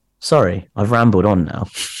 yeah, sorry, I've rambled on now,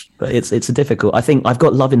 but it's difficult. I think I've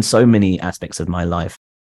got love in so many aspects of my life.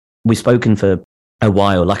 We've spoken for a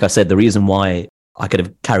while. Like I said, the reason why I could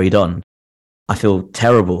have carried on, I feel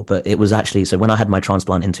terrible, but it was actually, so when I had my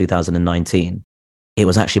transplant in 2019, it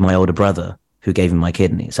was actually my older brother who gave me my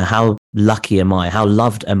kidney. So how lucky am I? How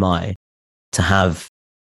loved am I to have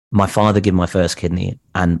my father give my first kidney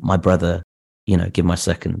and my brother, you know, give my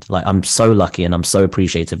second? Like, I'm so lucky and I'm so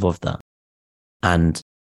appreciative of that. And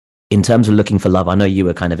in terms of looking for love, I know you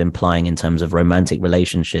were kind of implying in terms of romantic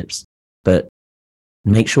relationships, but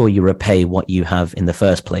make sure you repay what you have in the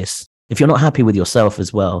first place. If you're not happy with yourself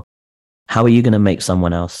as well, how are you going to make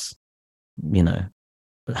someone else, you know,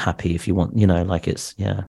 happy if you want, you know, like it's,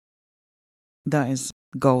 yeah. That is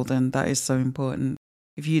golden. That is so important.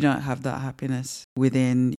 If you don't have that happiness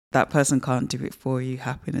within, that person can't do it for you.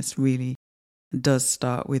 Happiness really does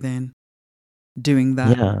start within. Doing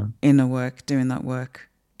that inner work, doing that work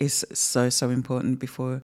is so, so important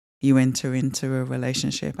before you enter into a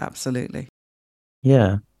relationship. Absolutely.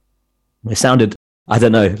 Yeah. It sounded, I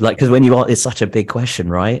don't know, like, because when you are, it's such a big question,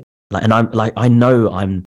 right? Like, and I'm like, I know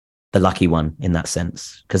I'm the lucky one in that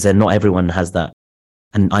sense, because then not everyone has that.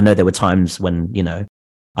 And I know there were times when, you know,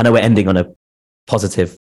 I know we're ending on a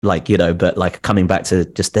positive, like, you know, but like coming back to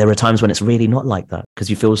just, there are times when it's really not like that, because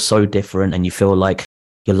you feel so different and you feel like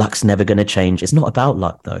your luck's never going to change. It's not about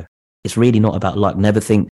luck though. It's really not about luck. Never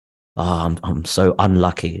think, oh, I'm so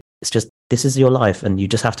unlucky. It's just, this is your life and you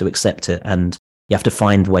just have to accept it. And you have to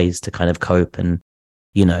find ways to kind of cope and,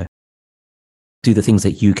 you know, do the things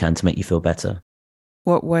that you can to make you feel better.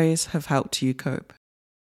 What ways have helped you cope?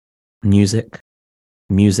 Music,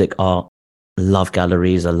 art, love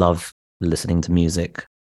galleries. I love listening to music,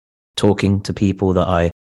 talking to people that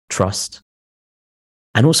I trust.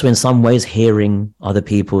 And also in some ways hearing other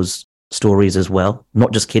people's stories as well.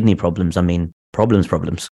 Not just kidney problems. I mean,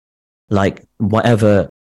 problems. Like whatever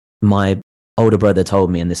my older brother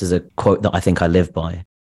told me, and this is a quote that I think I live by,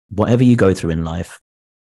 whatever you go through in life,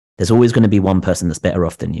 there's always going to be one person that's better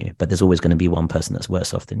off than you, but there's always going to be one person that's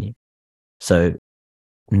worse off than you. So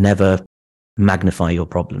never magnify your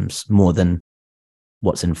problems more than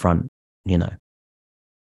what's in front, you know.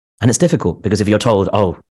 And it's difficult because if you're told,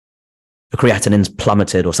 oh, the creatinine's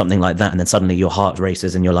plummeted or something like that, and then suddenly your heart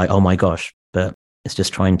races and you're like, oh my gosh, but it's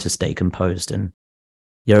just trying to stay composed and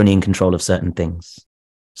you're only in control of certain things.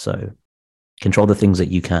 So control the things that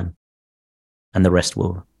you can and the rest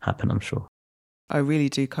will happen, I'm sure. I really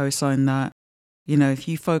do co-sign that. You know, if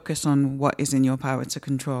you focus on what is in your power to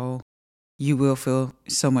control, you will feel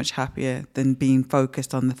so much happier than being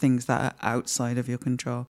focused on the things that are outside of your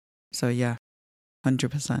control. So yeah,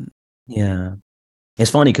 100%. Yeah.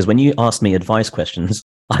 It's funny because when you asked me advice questions,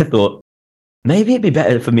 I thought maybe it'd be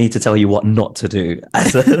better for me to tell you what not to do.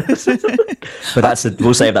 But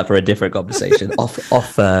we'll save that for a different conversation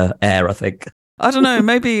off air, I think. I don't know,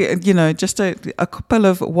 maybe, you know, just a couple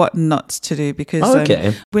of what not to do, because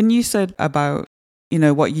when you said about, you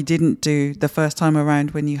know, what you didn't do the first time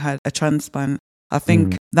around when you had a transplant, I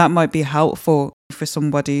think that might be helpful for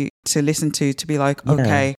somebody to listen to be like,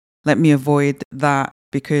 okay, let me avoid that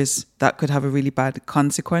because that could have a really bad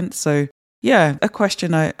consequence. So yeah, a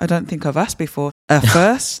question I don't think I've asked before.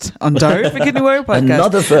 First on Diary of a Kidney Warrior podcast.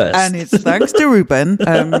 Another first. And it's thanks to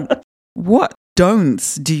Ruban. What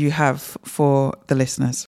don'ts do you have for the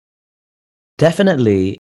listeners?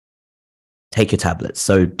 Definitely take your tablets.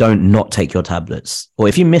 So don't not take your tablets. Or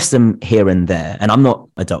if you miss them here and there, and I'm not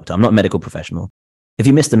a doctor, I'm not a medical professional. If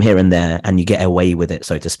you miss them here and there and you get away with it,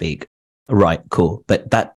 so to speak, right, cool.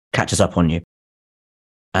 But that catches up on you.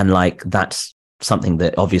 And like, that's something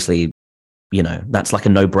that obviously, you know, that's like a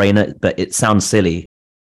no-brainer, but it sounds silly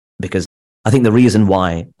because I think the reason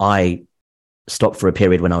why I stopped for a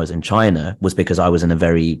period when I was in China was because I was in a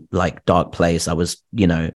very like dark place. I was, you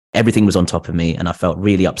know, everything was on top of me and I felt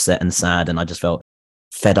really upset and sad and I just felt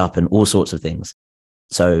fed up and all sorts of things.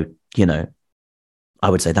 So, you know, I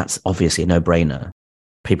would say that's obviously a no-brainer.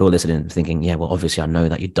 People are listening and thinking, yeah, well, obviously I know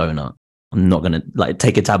that you donut. I'm not going to like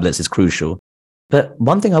take your tablets is crucial. But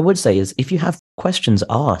one thing I would say is if you have questions,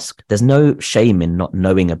 ask. There's no shame in not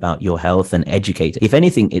knowing about your health and educate. If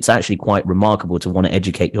anything, it's actually quite remarkable to want to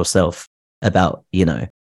educate yourself about, you know,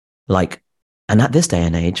 like, and at this day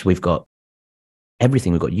and age, we've got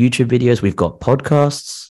everything. We've got YouTube videos, we've got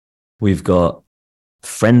podcasts, we've got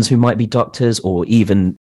friends who might be doctors or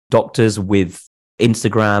even doctors with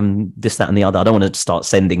Instagram, this, that, and the other. I don't want to start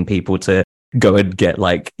sending people to go and get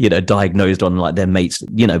like, you know, diagnosed on like their mates,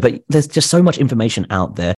 you know, but there's just so much information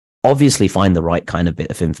out there. Obviously find the right kind of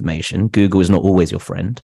bit of information. Google is not always your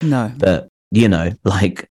friend. No. But, you know,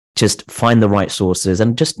 like just find the right sources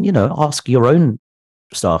and just, you know, ask your own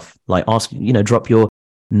stuff. Like ask, you know, drop your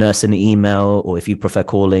nurse an email, or if you prefer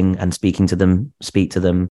calling and speaking to them, speak to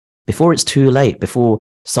them before it's too late, before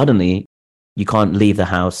suddenly you can't leave the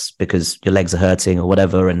house because your legs are hurting or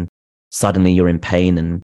whatever, and suddenly you're in pain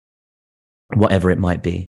and whatever it might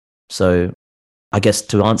be. So I guess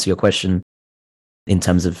to answer your question in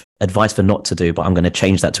terms of advice for not to do, but I'm going to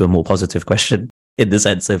change that to a more positive question in the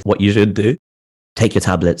sense of what you should do. Take your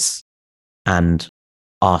tablets and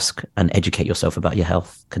ask and educate yourself about your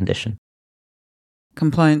health condition.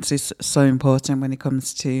 Compliance is so important when it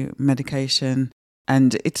comes to medication.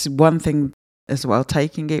 And it's one thing as well,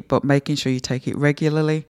 taking it, but making sure you take it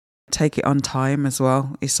regularly. Take it on time as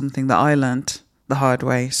well is something that I learned the hard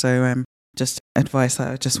way. So just advice that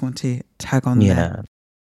I just want to tag on there.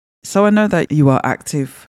 So I know that you are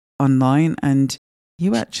active online and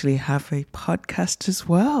you actually have a podcast as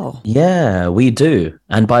well. Yeah, we do.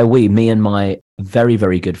 And by we, me and my very,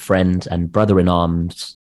 very good friend and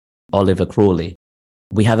brother-in-arms, Oliver Crawley.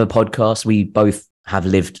 We have a podcast. We both have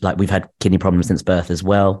lived, like we've had kidney problems since birth as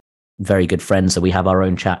well. Very good friends. So we have our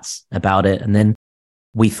own chats about it. And then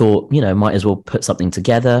we thought, you know, might as well put something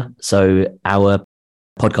together. So our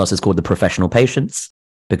podcast is called The Professional Patients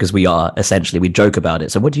because we joke about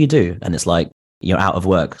it. So what do you do? And it's like, you're out of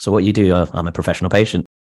work. So what you do? I'm a professional patient.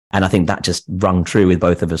 And I think that just rung true with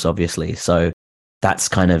both of us, obviously. So that's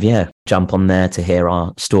kind of, jump on there to hear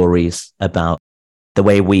our stories about the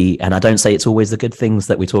way and I don't say it's always the good things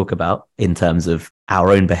that we talk about in terms of our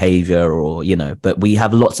own behavior or, you know, but we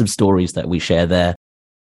have lots of stories that we share there.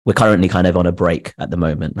 We're currently kind of on a break at the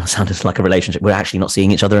moment. That sounds like a relationship. We're actually not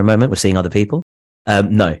seeing each other at the moment. We're seeing other people.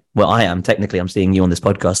 No, well, I am. Technically, I'm seeing you on this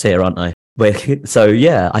podcast here, aren't I? So,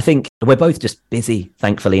 I think we're both just busy,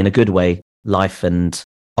 thankfully, in a good way. Life and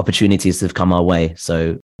opportunities have come our way.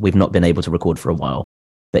 So we've not been able to record for a while.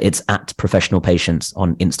 But it's at Professional Patients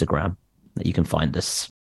on Instagram that you can find us.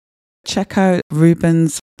 Check out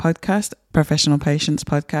Ruban's podcast, Professional Patients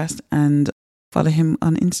Podcast, and follow him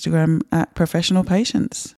on Instagram at Professional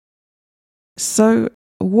Patients. So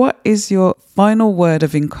what is your final word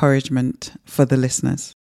of encouragement for the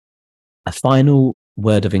listeners? A final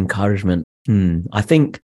word of encouragement. I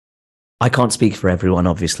think I can't speak for everyone,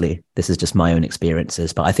 obviously. This is just my own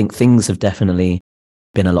experiences, but I think things have definitely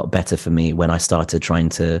been a lot better for me when I started trying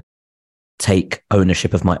to take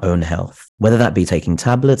ownership of my own health, whether that be taking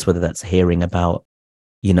tablets, whether that's hearing about,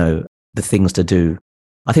 you know, the things to do.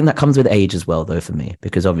 I think that comes with age as well, though, for me,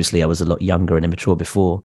 because obviously I was a lot younger and immature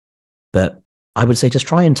before. But I would say just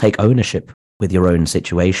try and take ownership with your own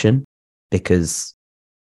situation, because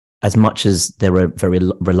as much as there are very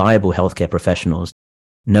reliable healthcare professionals,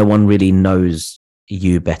 no one really knows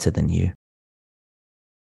you better than you.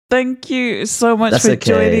 Thank you so much for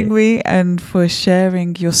joining me and for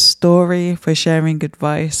sharing your story, for sharing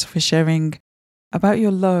advice, for sharing about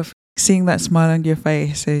your love. Seeing that smile on your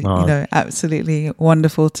face is, absolutely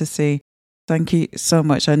wonderful to see. Thank you so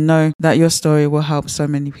much. I know that your story will help so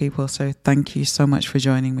many people. So thank you so much for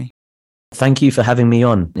joining me. Thank you for having me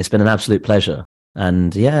on. It's been an absolute pleasure.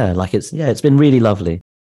 And it's been really lovely.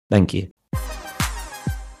 Thank you.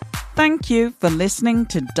 Thank you for listening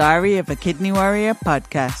to Diary of a Kidney Warrior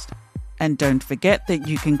podcast. And don't forget that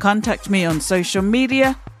you can contact me on social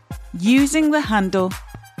media using the handle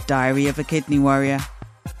Diary of a Kidney Warrior.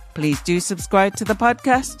 Please do subscribe to the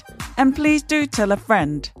podcast and please do tell a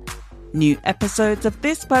friend. New episodes of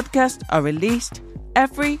this podcast are released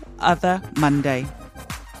every other Monday.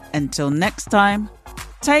 Until next time,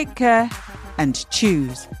 take care and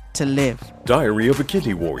choose to live. Diary of a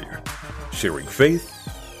Kidney Warrior, sharing faith,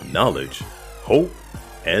 knowledge, hope,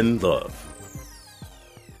 and love.